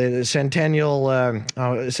Centennial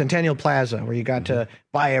Plaza, where you got to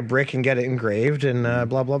buy a brick and get it engraved and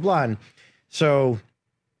blah, blah, blah. And so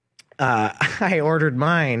I ordered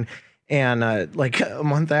mine. And like a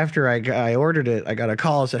month after I ordered it, I got a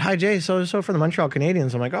call. I said, "Hi, Jay. So for the Montreal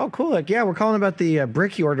Canadiens." I'm like, "Oh, cool. Like, yeah, we're calling about the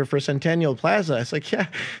brick you ordered for Centennial Plaza." I was like, "Yeah."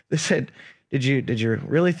 They said, "Did you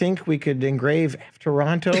really think we could engrave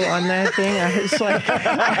Toronto on that thing?" I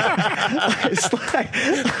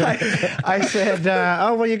said,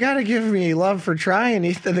 "Oh, well, you got to give me love for trying."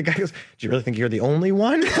 And the guy goes, "Do you really think you're the only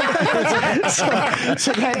one?" so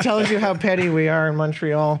that tells you how petty we are in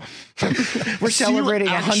Montreal. We're celebrating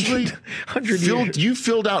 100 years. You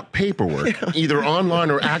filled out paperwork, either online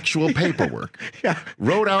or actual paperwork. Yeah.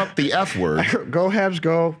 Wrote out the F word. Go Habs,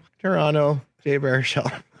 go Toronto, Jay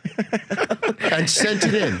Baruchel. And sent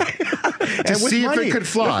it in to see if it could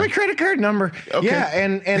fly. With my credit card number. Okay. Yeah,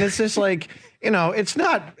 and it's just like, it's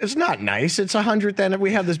not nice. It's 100th, and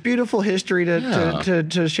we have this beautiful history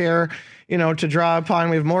to share, to draw upon.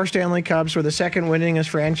 We have more Stanley Cups. We're the second winningest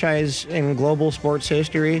franchise in global sports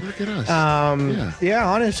history. Look at us. Yeah,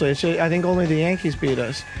 honestly, I think only the Yankees beat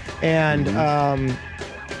us. And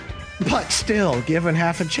but still, given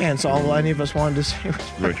half a chance, all any of us wanted to say was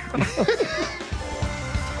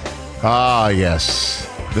Ah, yes.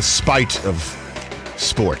 The spite of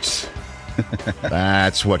sports.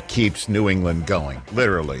 That's what keeps New England going.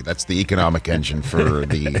 Literally, that's the economic engine for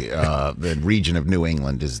the region of New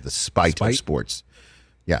England is the spite of sports.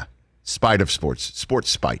 Yeah, spite of sports. Sports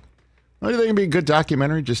spite. Don't you think it'd be a good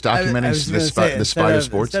documentary, just documenting the spite of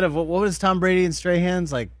sports? Instead of, what was Tom Brady and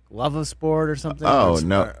Strahan's, like, love of sport or something? Oh,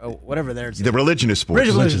 no. Whatever they're... The religion of sports.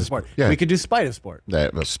 Religion of sport. Yeah. We could do spite of sport.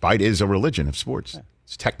 Spite is a religion of sports. Yeah.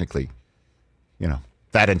 It's technically,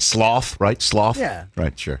 that and sloth, right? Sloth? Yeah.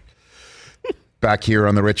 Right, sure. Back here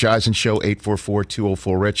on the Rich Eisen Show,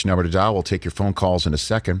 844-204-RICH, number to dial. We'll take your phone calls in a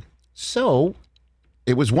second. So,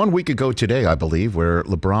 it was 1 week ago today, I believe, where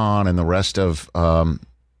LeBron and the rest of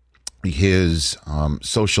his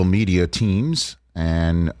social media teams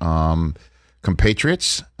and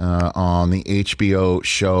compatriots on the HBO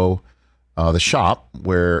show The Shop,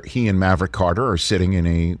 where he and Maverick Carter are sitting in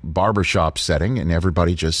a barbershop setting and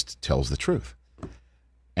everybody just tells the truth.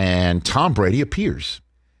 And Tom Brady appears.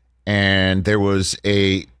 And there was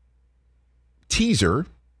a teaser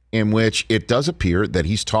in which it does appear that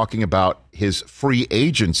he's talking about his free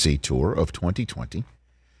agency tour of 2020,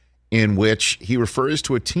 in which he refers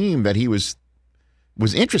to a team that he was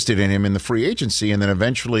interested in him in the free agency, and then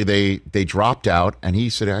eventually they dropped out, and he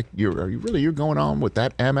said, are you going on with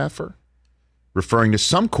that MF'er? Referring to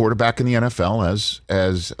some quarterback in the NFL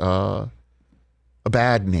as a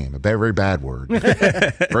bad name, a very, very bad word,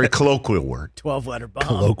 very colloquial word. 12-letter bomb.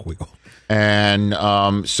 Colloquial. And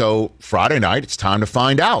so Friday night, it's time to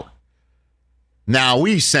find out. Now,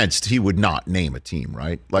 we sensed he would not name a team,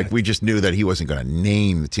 right? Like, we just knew that he wasn't going to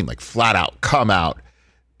name the team, like, flat out come out.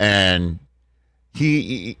 And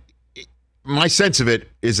my sense of it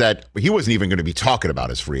is that he wasn't even going to be talking about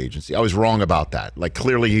his free agency. I was wrong about that. Like,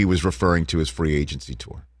 clearly he was referring to his free agency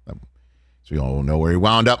tour. So we all know where he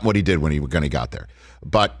wound up and what he did when he got there.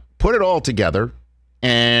 But put it all together,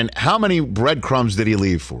 and how many breadcrumbs did he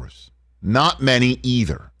leave for us? Not many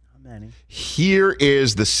either. Not many. Here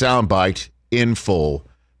is the soundbite in full.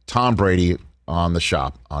 Tom Brady on The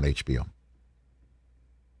Shop on HBO.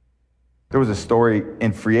 There was a story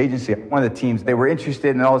in free agency. One of the teams, they were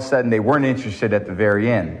interested, and all of a sudden they weren't interested at the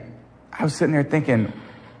very end. I was sitting there thinking,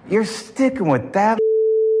 you're sticking with that?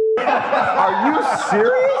 Are you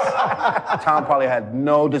serious? Tom probably had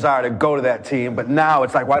no desire to go to that team, but now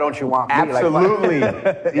it's like, why don't you want me? Absolutely.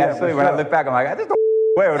 Absolutely. When I look back, I'm like, this is the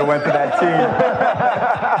way I would have went to that team.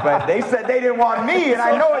 But they said they didn't want me, and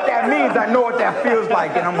I know what that means. I know what that feels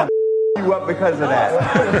like, and I'm going to you up because of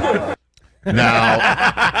that. Now,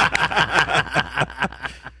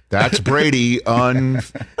 that's Brady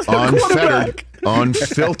unfettered,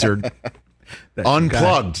 unfiltered,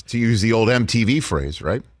 unplugged, to use the old MTV phrase,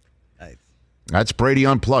 right? Nice. That's Brady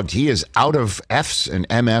unplugged. He is out of F's and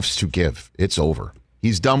MF's to give. It's over.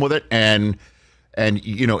 He's done with it, and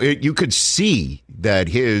you could see that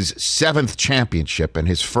his 7th championship and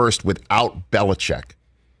his first without Belichick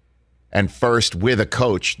and first with a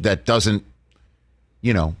coach that doesn't,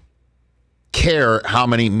 care how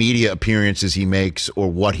many media appearances he makes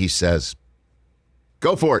or what he says.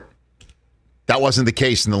 Go for it. That wasn't the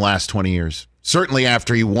case in the last 20 years. Certainly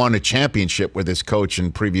after he won a championship with his coach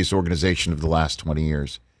and previous organization of the last 20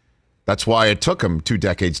 years. That's why it took him 2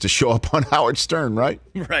 decades to show up on Howard Stern, right?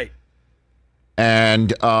 Right.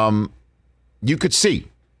 And you could see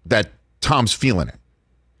that Tom's feeling it.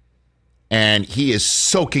 And he is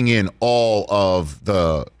soaking in all of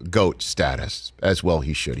the GOAT status, as well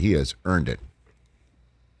he should. He has earned it.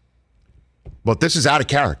 But this is out of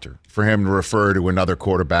character for him to refer to another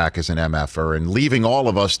quarterback as an MF'er and leaving all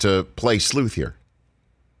of us to play sleuth here.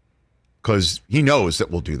 Because he knows that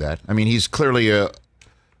we'll do that. I mean, he's clearly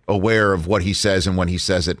aware of what he says and when he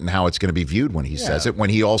says it and how it's going to be viewed when he says it. When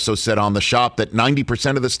he also said on The Shop that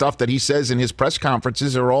 90% of the stuff that he says in his press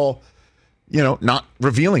conferences are all not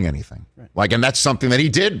revealing anything. Right. And that's something that he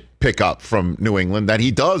did pick up from New England that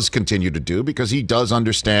he does continue to do because he does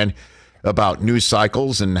understand about news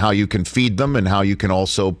cycles and how you can feed them and how you can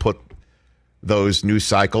also put those news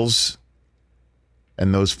cycles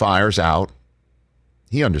and those fires out.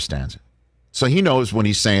 He understands it. So he knows when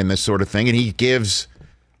he's saying this sort of thing, and he gives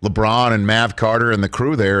LeBron and Mav Carter and the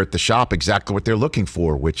crew there at The Shop exactly what they're looking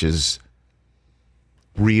for, which is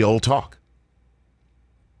real talk.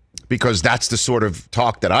 Because that's the sort of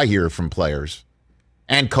talk that I hear from players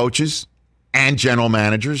and coaches and general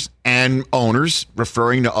managers and owners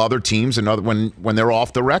referring to other teams and when they're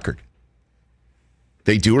off the record.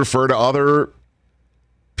 They do refer to other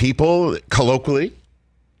people colloquially,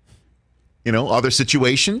 other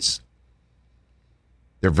situations.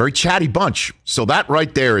 They're a very chatty bunch. So that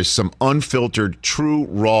right there is some unfiltered, true,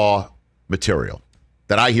 raw material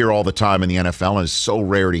that I hear all the time in the NFL and is so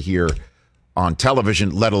rare to hear on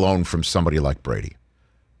television, let alone from somebody like Brady.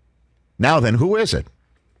 Now then, who is it?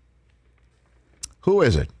 Who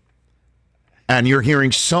is it? And you're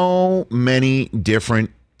hearing so many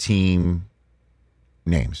different team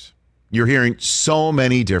names. You're hearing so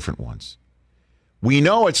many different ones. We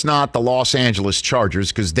know it's not the Los Angeles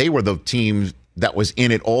Chargers because they were the team that was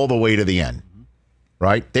in it all the way to the end,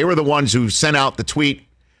 right? They were the ones who sent out the tweet.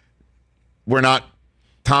 We're not,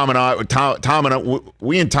 Tom and I,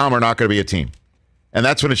 we and Tom are not going to be a team. And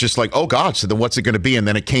that's when it's just like, oh God, so then what's it going to be? And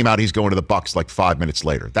then it came out he's going to the Bucs like 5 minutes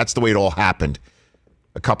later. That's the way it all happened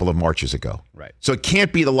a couple of Marches ago. Right. So it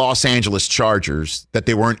can't be the Los Angeles Chargers that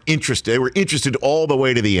they weren't interested. They were interested all the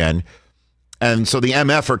way to the end. And so the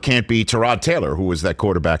MF'er can't be Tyrod Taylor, who was that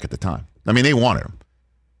quarterback at the time. I mean, they wanted him.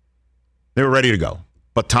 They were ready to go.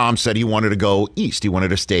 But Tom said he wanted to go east. He wanted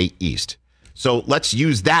to stay east. So let's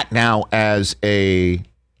use that now as a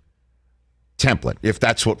template, if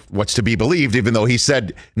that's what's to be believed, even though he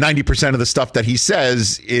said 90% of the stuff that he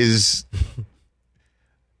says is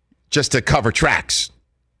just to cover tracks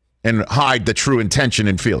and hide the true intention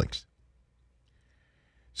and feelings.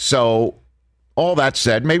 So all that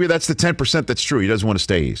said, maybe that's the 10% that's true. He doesn't want to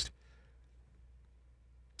stay east.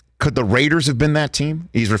 Could the Raiders have been that team?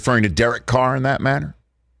 He's referring to Derek Carr in that manner.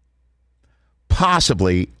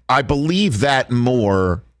 Possibly. I believe that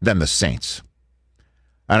more than the Saints.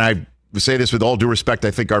 And I say this with all due respect.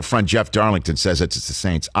 I think our friend Jeff Darlington says it's the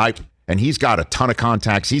Saints. And he's got a ton of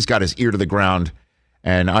contacts. He's got his ear to the ground.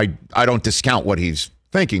 And I don't discount what he's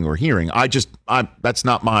thinking or hearing. That's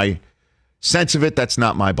not my sense of it. That's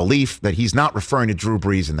not my belief that he's not referring to Drew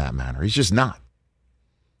Brees in that manner. He's just not.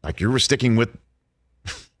 Like you were sticking with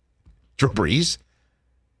Drew Brees.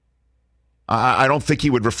 I don't think he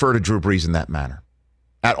would refer to Drew Brees in that manner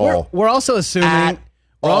at all. We're also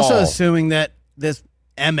assuming that this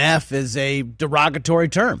MF is a derogatory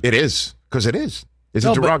term. It is, because it is. It's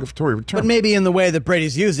a derogatory term. But maybe in the way that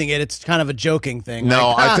Brady's using it, it's kind of a joking thing.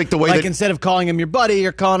 No, like, I think the way like instead of calling him your buddy,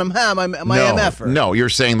 you're calling him my MF'er. No, you're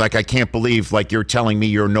saying like I can't believe like you're telling me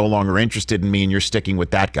you're no longer interested in me and you're sticking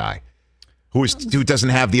with that guy who doesn't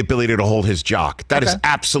have the ability to hold his jock. That is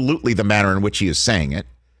absolutely the manner in which he is saying it.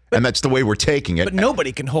 And that's the way we're taking it. But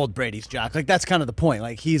nobody can hold Brady's jock. Like, that's kind of the point.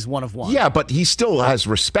 Like, he's one of one. Yeah, but he still has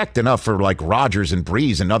respect enough for, like, Rodgers and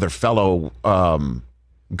Breeze and other fellow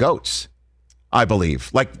GOATs, I believe.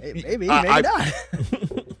 Like, maybe not.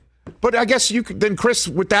 But I guess you could, then, Chris,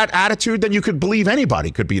 with that attitude, then you could believe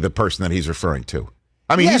anybody could be the person that he's referring to.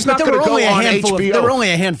 I mean, he's not going to go on HBO. There were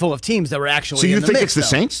only a handful of teams that were actually So you in the think mix, it's the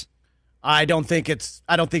Saints? I don't think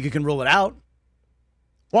you can rule it out.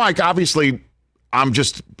 Well, like, obviously, I'm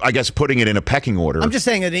just, I guess, putting it in a pecking order. I'm just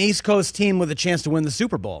saying an East Coast team with a chance to win the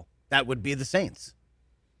Super Bowl, that would be the Saints.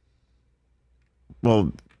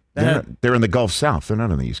 Well, they're in the Gulf South. They're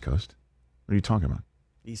not on the East Coast. What are you talking about?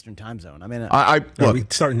 Eastern time zone. I mean, look, are we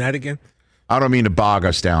starting that again? I don't mean to bog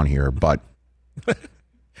us down here, but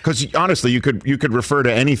because honestly, you could refer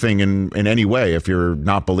to anything in any way if you're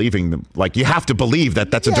not believing them. Like, you have to believe that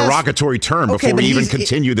that's a derogatory term before we even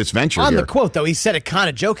continue this venture. On here. the quote, though, he said it kind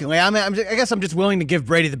of jokingly. I guess I'm just willing to give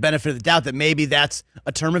Brady the benefit of the doubt that maybe that's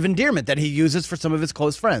a term of endearment that he uses for some of his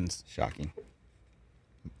close friends. Shocking.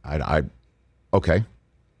 Okay.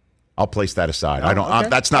 I'll place that aside.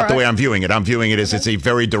 That's not the way I'm viewing it. I'm viewing it as it's a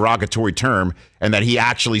very derogatory term, and that he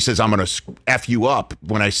actually says, I'm going to F you up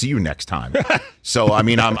when I see you next time. So, I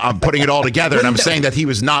mean, I'm putting it all together, and I'm saying that he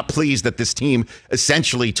was not pleased that this team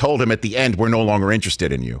essentially told him at the end, we're no longer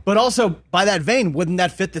interested in you. But also, by that vein, wouldn't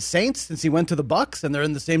that fit the Saints since he went to the Bucs and they're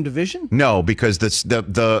in the same division? No, because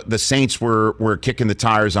the Saints were kicking the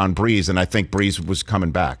tires on Breeze, and I think Breeze was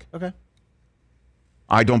coming back. Okay.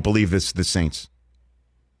 I don't believe it's the Saints.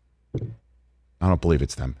 I don't believe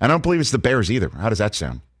it's them. And I don't believe it's the Bears either. How does that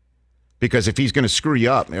sound? Because if he's going to screw you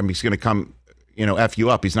up, and he's going to come, F you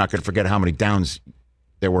up, he's not going to forget how many downs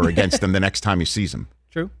there were against them the next time he sees them.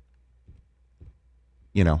 True.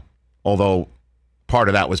 Although part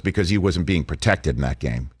of that was because he wasn't being protected in that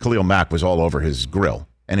game. Khalil Mack was all over his grill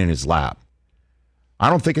and in his lap. I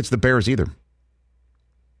don't think it's the Bears either.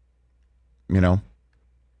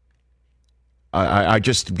 I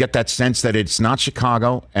just get that sense that it's not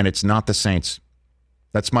Chicago and it's not the Saints.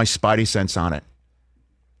 That's my spidey sense on it.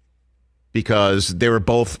 Because they were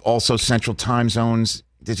both also central time zones.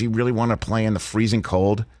 Does he really want to play in the freezing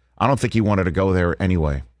cold? I don't think he wanted to go there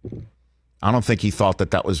anyway. I don't think he thought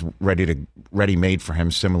that was ready-made for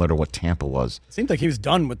him, similar to what Tampa was. It seemed like he was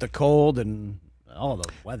done with the cold and all the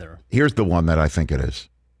weather. Here's the one that I think it is.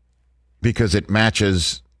 Because it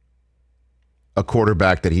matches a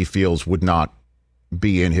quarterback that he feels would not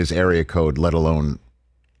be in his area code, let alone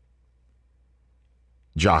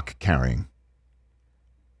jock carrying.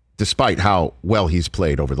 despite how well he's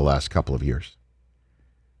played over the last couple of years.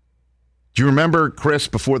 Do you remember, Chris,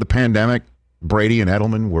 before the pandemic, Brady and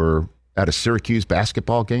Edelman were at a Syracuse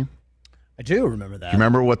basketball game? I do remember that. Do you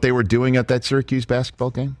remember what they were doing at that Syracuse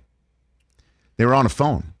basketball game? They were on a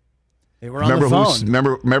phone. They were on the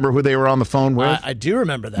phone. Remember who they were on the phone with? I do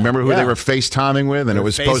remember that. Remember who they were FaceTiming with, and it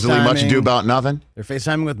was supposedly much ado about nothing? They're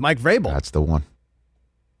FaceTiming with Mike Vrabel. That's the one.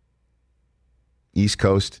 East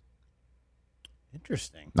Coast.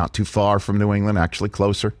 Interesting. Not too far from New England, actually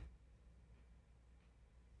closer.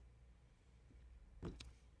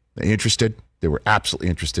 They interested? They were absolutely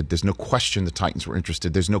interested. There's no question the Titans were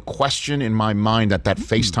interested. There's no question in my mind that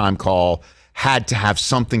FaceTime call had to have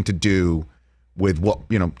something to do with what,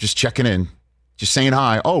 just checking in, just saying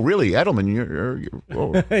hi. Oh, really, Edelman?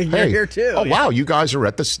 You're hey. Here too. Oh, wow, you guys are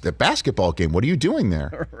at the basketball game. What are you doing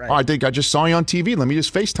there? Right. Oh, I think I just saw you on TV. Let me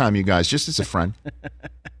just FaceTime you guys, just as a friend.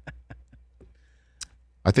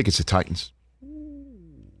 I think it's the Titans.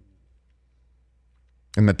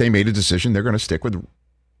 And that they made a decision they're going to stick with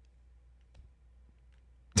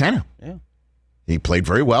Tannehill. Yeah. He played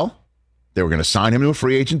very well. They were going to sign him to a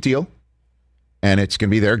free agent deal. And it's going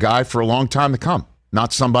to be their guy for a long time to come.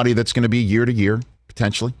 Not somebody that's going to be year to year,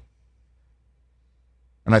 potentially.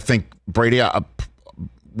 And I think Brady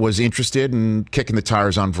was interested in kicking the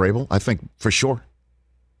tires on Vrabel. I think for sure.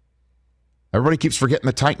 Everybody keeps forgetting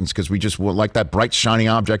the Titans because we just like that bright, shiny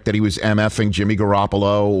object that he was MFing Jimmy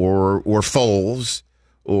Garoppolo or Foles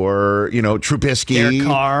or, Trubisky. Derek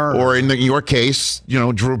Carr. Or in your case,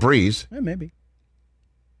 Drew Brees. Yeah, maybe.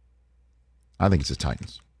 I think it's the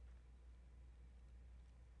Titans.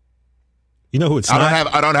 You know who it's not?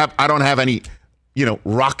 I don't have any,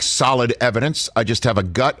 rock solid evidence. I just have a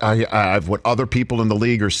gut. I have what other people in the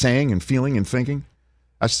league are saying and feeling and thinking.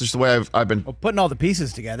 That's just the way I've been putting all the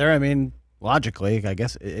pieces together. I mean, logically, I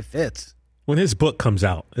guess it fits. When his book comes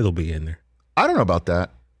out, it'll be in there. I don't know about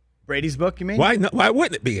that. Brady's book, you mean? Why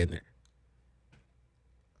wouldn't it be in there?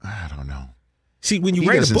 I don't know. See, when you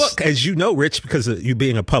write a book, as you know, Rich, because of you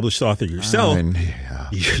being a published author yourself,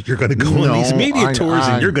 you're going to go on these media tours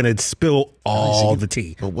and you're going to spill all the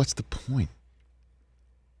tea. But what's the point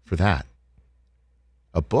for that?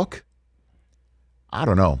 A book? I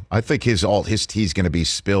don't know. I think his tea's going to be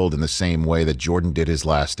spilled in the same way that Jordan did his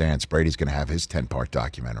Last Dance. Brady's going to have his 10-part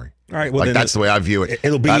documentary. All right, well, that's the way I view it.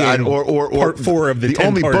 It'll be part 4 of the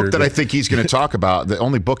only book that I think he's going to talk about. The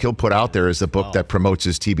only book he'll put out there is the book that promotes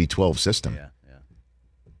his TB12 system. Yeah.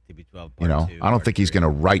 TB12. I don't think he's going to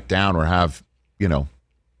write down or have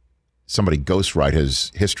somebody ghostwrite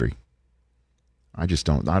his history. I just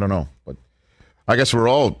don't. I don't know, but I guess we're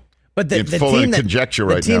all. But the full team of conjecture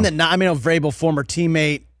right now. Vrabel, former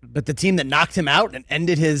teamate, but the team that knocked him out and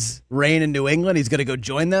ended his reign in New England, he's going to go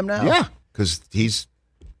join them now? Yeah, because he's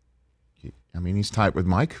tight with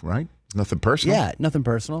Mike, right? Nothing personal. Yeah, nothing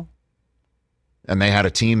personal. And they had a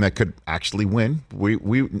team that could actually win.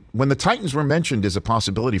 When the Titans were mentioned as a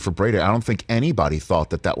possibility for Brady, I don't think anybody thought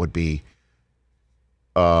that would be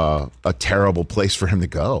a terrible place for him to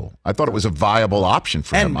go. I thought it was a viable option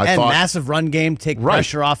for him. I thought massive run game, take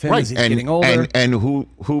pressure off him as he's getting older. And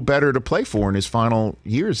who better to play for in his final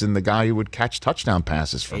years than the guy who would catch touchdown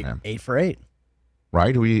passes from him? 8 for 8.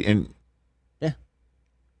 Right? Yeah.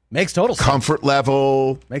 Makes total sense. Comfort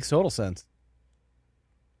level. Makes total sense.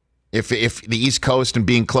 If the East Coast and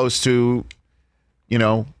being close to,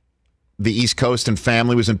 the East Coast and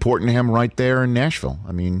family was important to him right there in Nashville.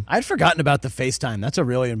 I mean, I'd forgotten about the FaceTime. That's a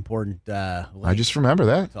really important. I just remember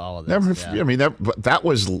that. All of this, I mean, that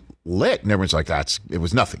was lit, and everyone's like, it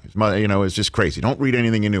was nothing. It was just crazy. Don't read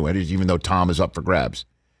anything into it, even though Tom is up for grabs.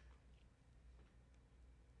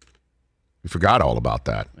 We forgot all about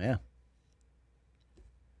that. Yeah.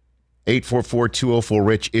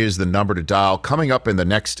 844-204-RICH is the number to dial. Coming up in the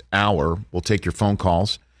next hour, we'll take your phone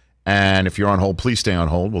calls. And if you're on hold, please stay on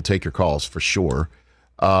hold. We'll take your calls for sure.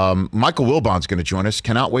 Michael Wilbon's going to join us.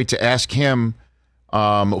 Cannot wait to ask him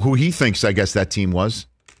who he thinks, I guess, that team was.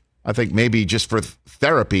 I think maybe just for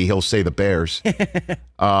therapy, he'll say the Bears.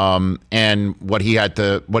 And what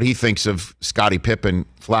he thinks of Scottie Pippen,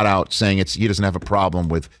 flat out saying he doesn't have a problem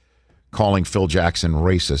with calling Phil Jackson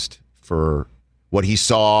racist for what he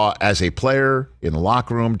saw as a player in the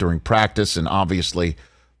locker room during practice, and obviously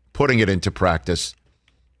putting it into practice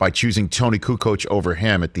by choosing Tony Kukoc over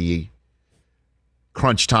him at the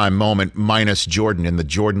crunch time moment minus Jordan in the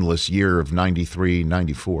Jordanless year of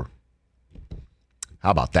 93-94.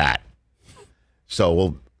 How about that? So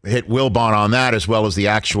we'll hit Wilbon on that, as well as the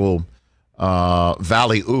actual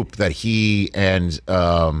Valley Oop that he and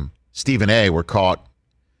Stephen A. were caught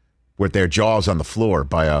with their jaws on the floor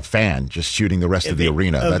by a fan just shooting the rest of the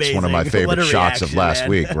arena. That's one of my favorite shots of last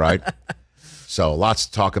week, right? So lots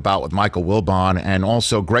to talk about with Michael Wilbon and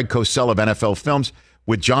also Greg Cosell of NFL Films,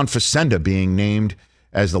 with John Facenda being named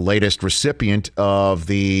as the latest recipient of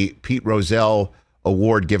the Pete Rozelle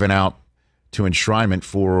Award given out to enshrinement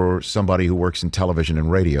for somebody who works in television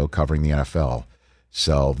and radio covering the NFL.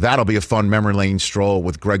 So that'll be a fun memory lane stroll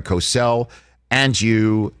with Greg Cosell and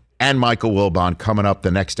you and Michael Wilbon coming up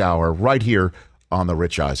the next hour right here on The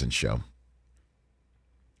Rich Eisen Show.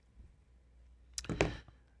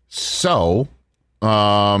 So,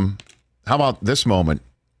 how about this moment?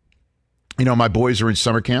 You know, my boys are in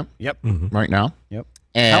summer camp right now. Yep.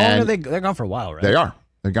 And how long are they? They're gone for a while, right? They are.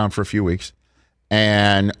 They're gone for a few weeks.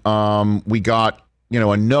 And we got,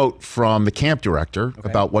 a note from the camp director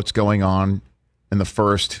about what's going on in the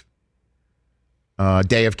first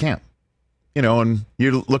day of camp. And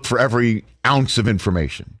you look for every ounce of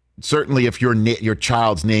information. Certainly if your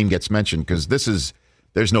child's name gets mentioned, because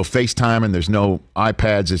there's no FaceTime and there's no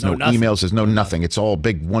iPads, there's no emails, there's no nothing. It's all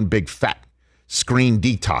one big fat screen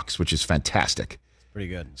detox, which is fantastic. Pretty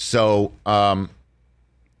good. So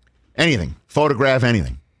anything, photograph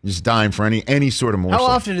anything. Just dying for any sort of morsel.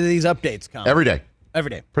 How often do these updates come? Every day. Every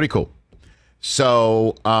day. Pretty cool.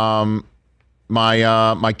 So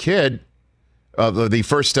my kid,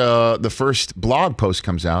 the first blog post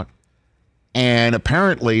comes out, and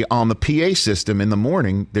apparently on the PA system in the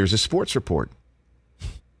morning there's a sports report,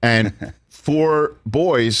 and 4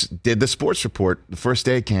 boys did the sports report the first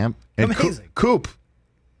day of camp, and Coop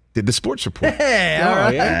did the sports report. Hey, all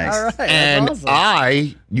right. And That's awesome.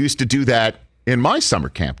 I used to do that in my summer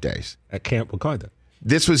camp days. At Camp Wakanda.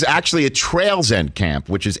 This was actually a Trails End camp,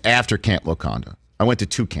 which is after Camp Wakanda. I went to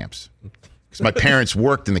 2 camps because my parents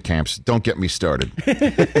worked in the camps. Don't get me started.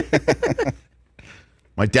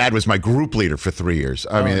 My dad was my group leader for 3 years.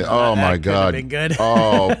 I mean, oh my God. Been good.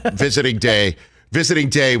 Oh, visiting day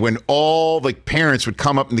when all the parents would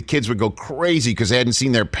come up and the kids would go crazy because they hadn't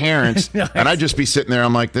seen their parents. And I'd just be sitting there.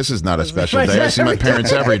 I'm like, this is not a special day. I see my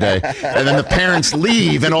parents every day. And then the parents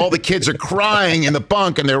leave and all the kids are crying in the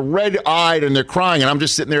bunk and they're red-eyed and they're crying. And I'm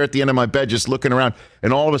just sitting there at the end of my bed just looking around.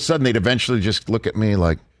 And all of a sudden they'd eventually just look at me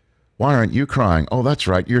like, why aren't you crying? Oh, that's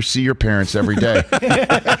right. You see your parents every day.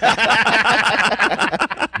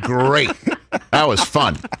 Great. That was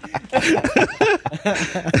fun.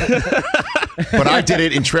 But I did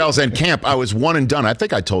it in Trails End Camp. I was one and done. I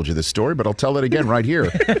think I told you this story, but I'll tell it again right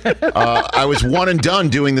here. I was one and done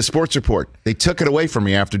doing the sports report. They took it away from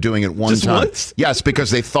me after doing it one time. Once? Yes, because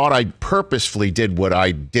they thought I purposefully did what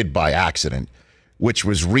I did by accident, which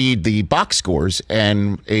was read the box scores,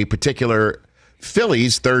 and a particular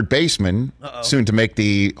Phillies third baseman, soon to make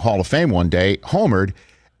the Hall of Fame one day, homered,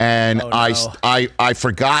 and I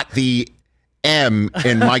forgot the M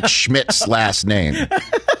in Mike Schmidt's last name.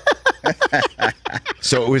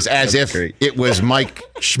 So it was as if it was Mike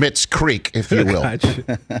Schmidt's Creek, if you will.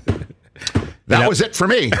 That was it for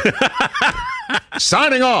me.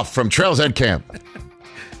 Signing off from Trails End Camp.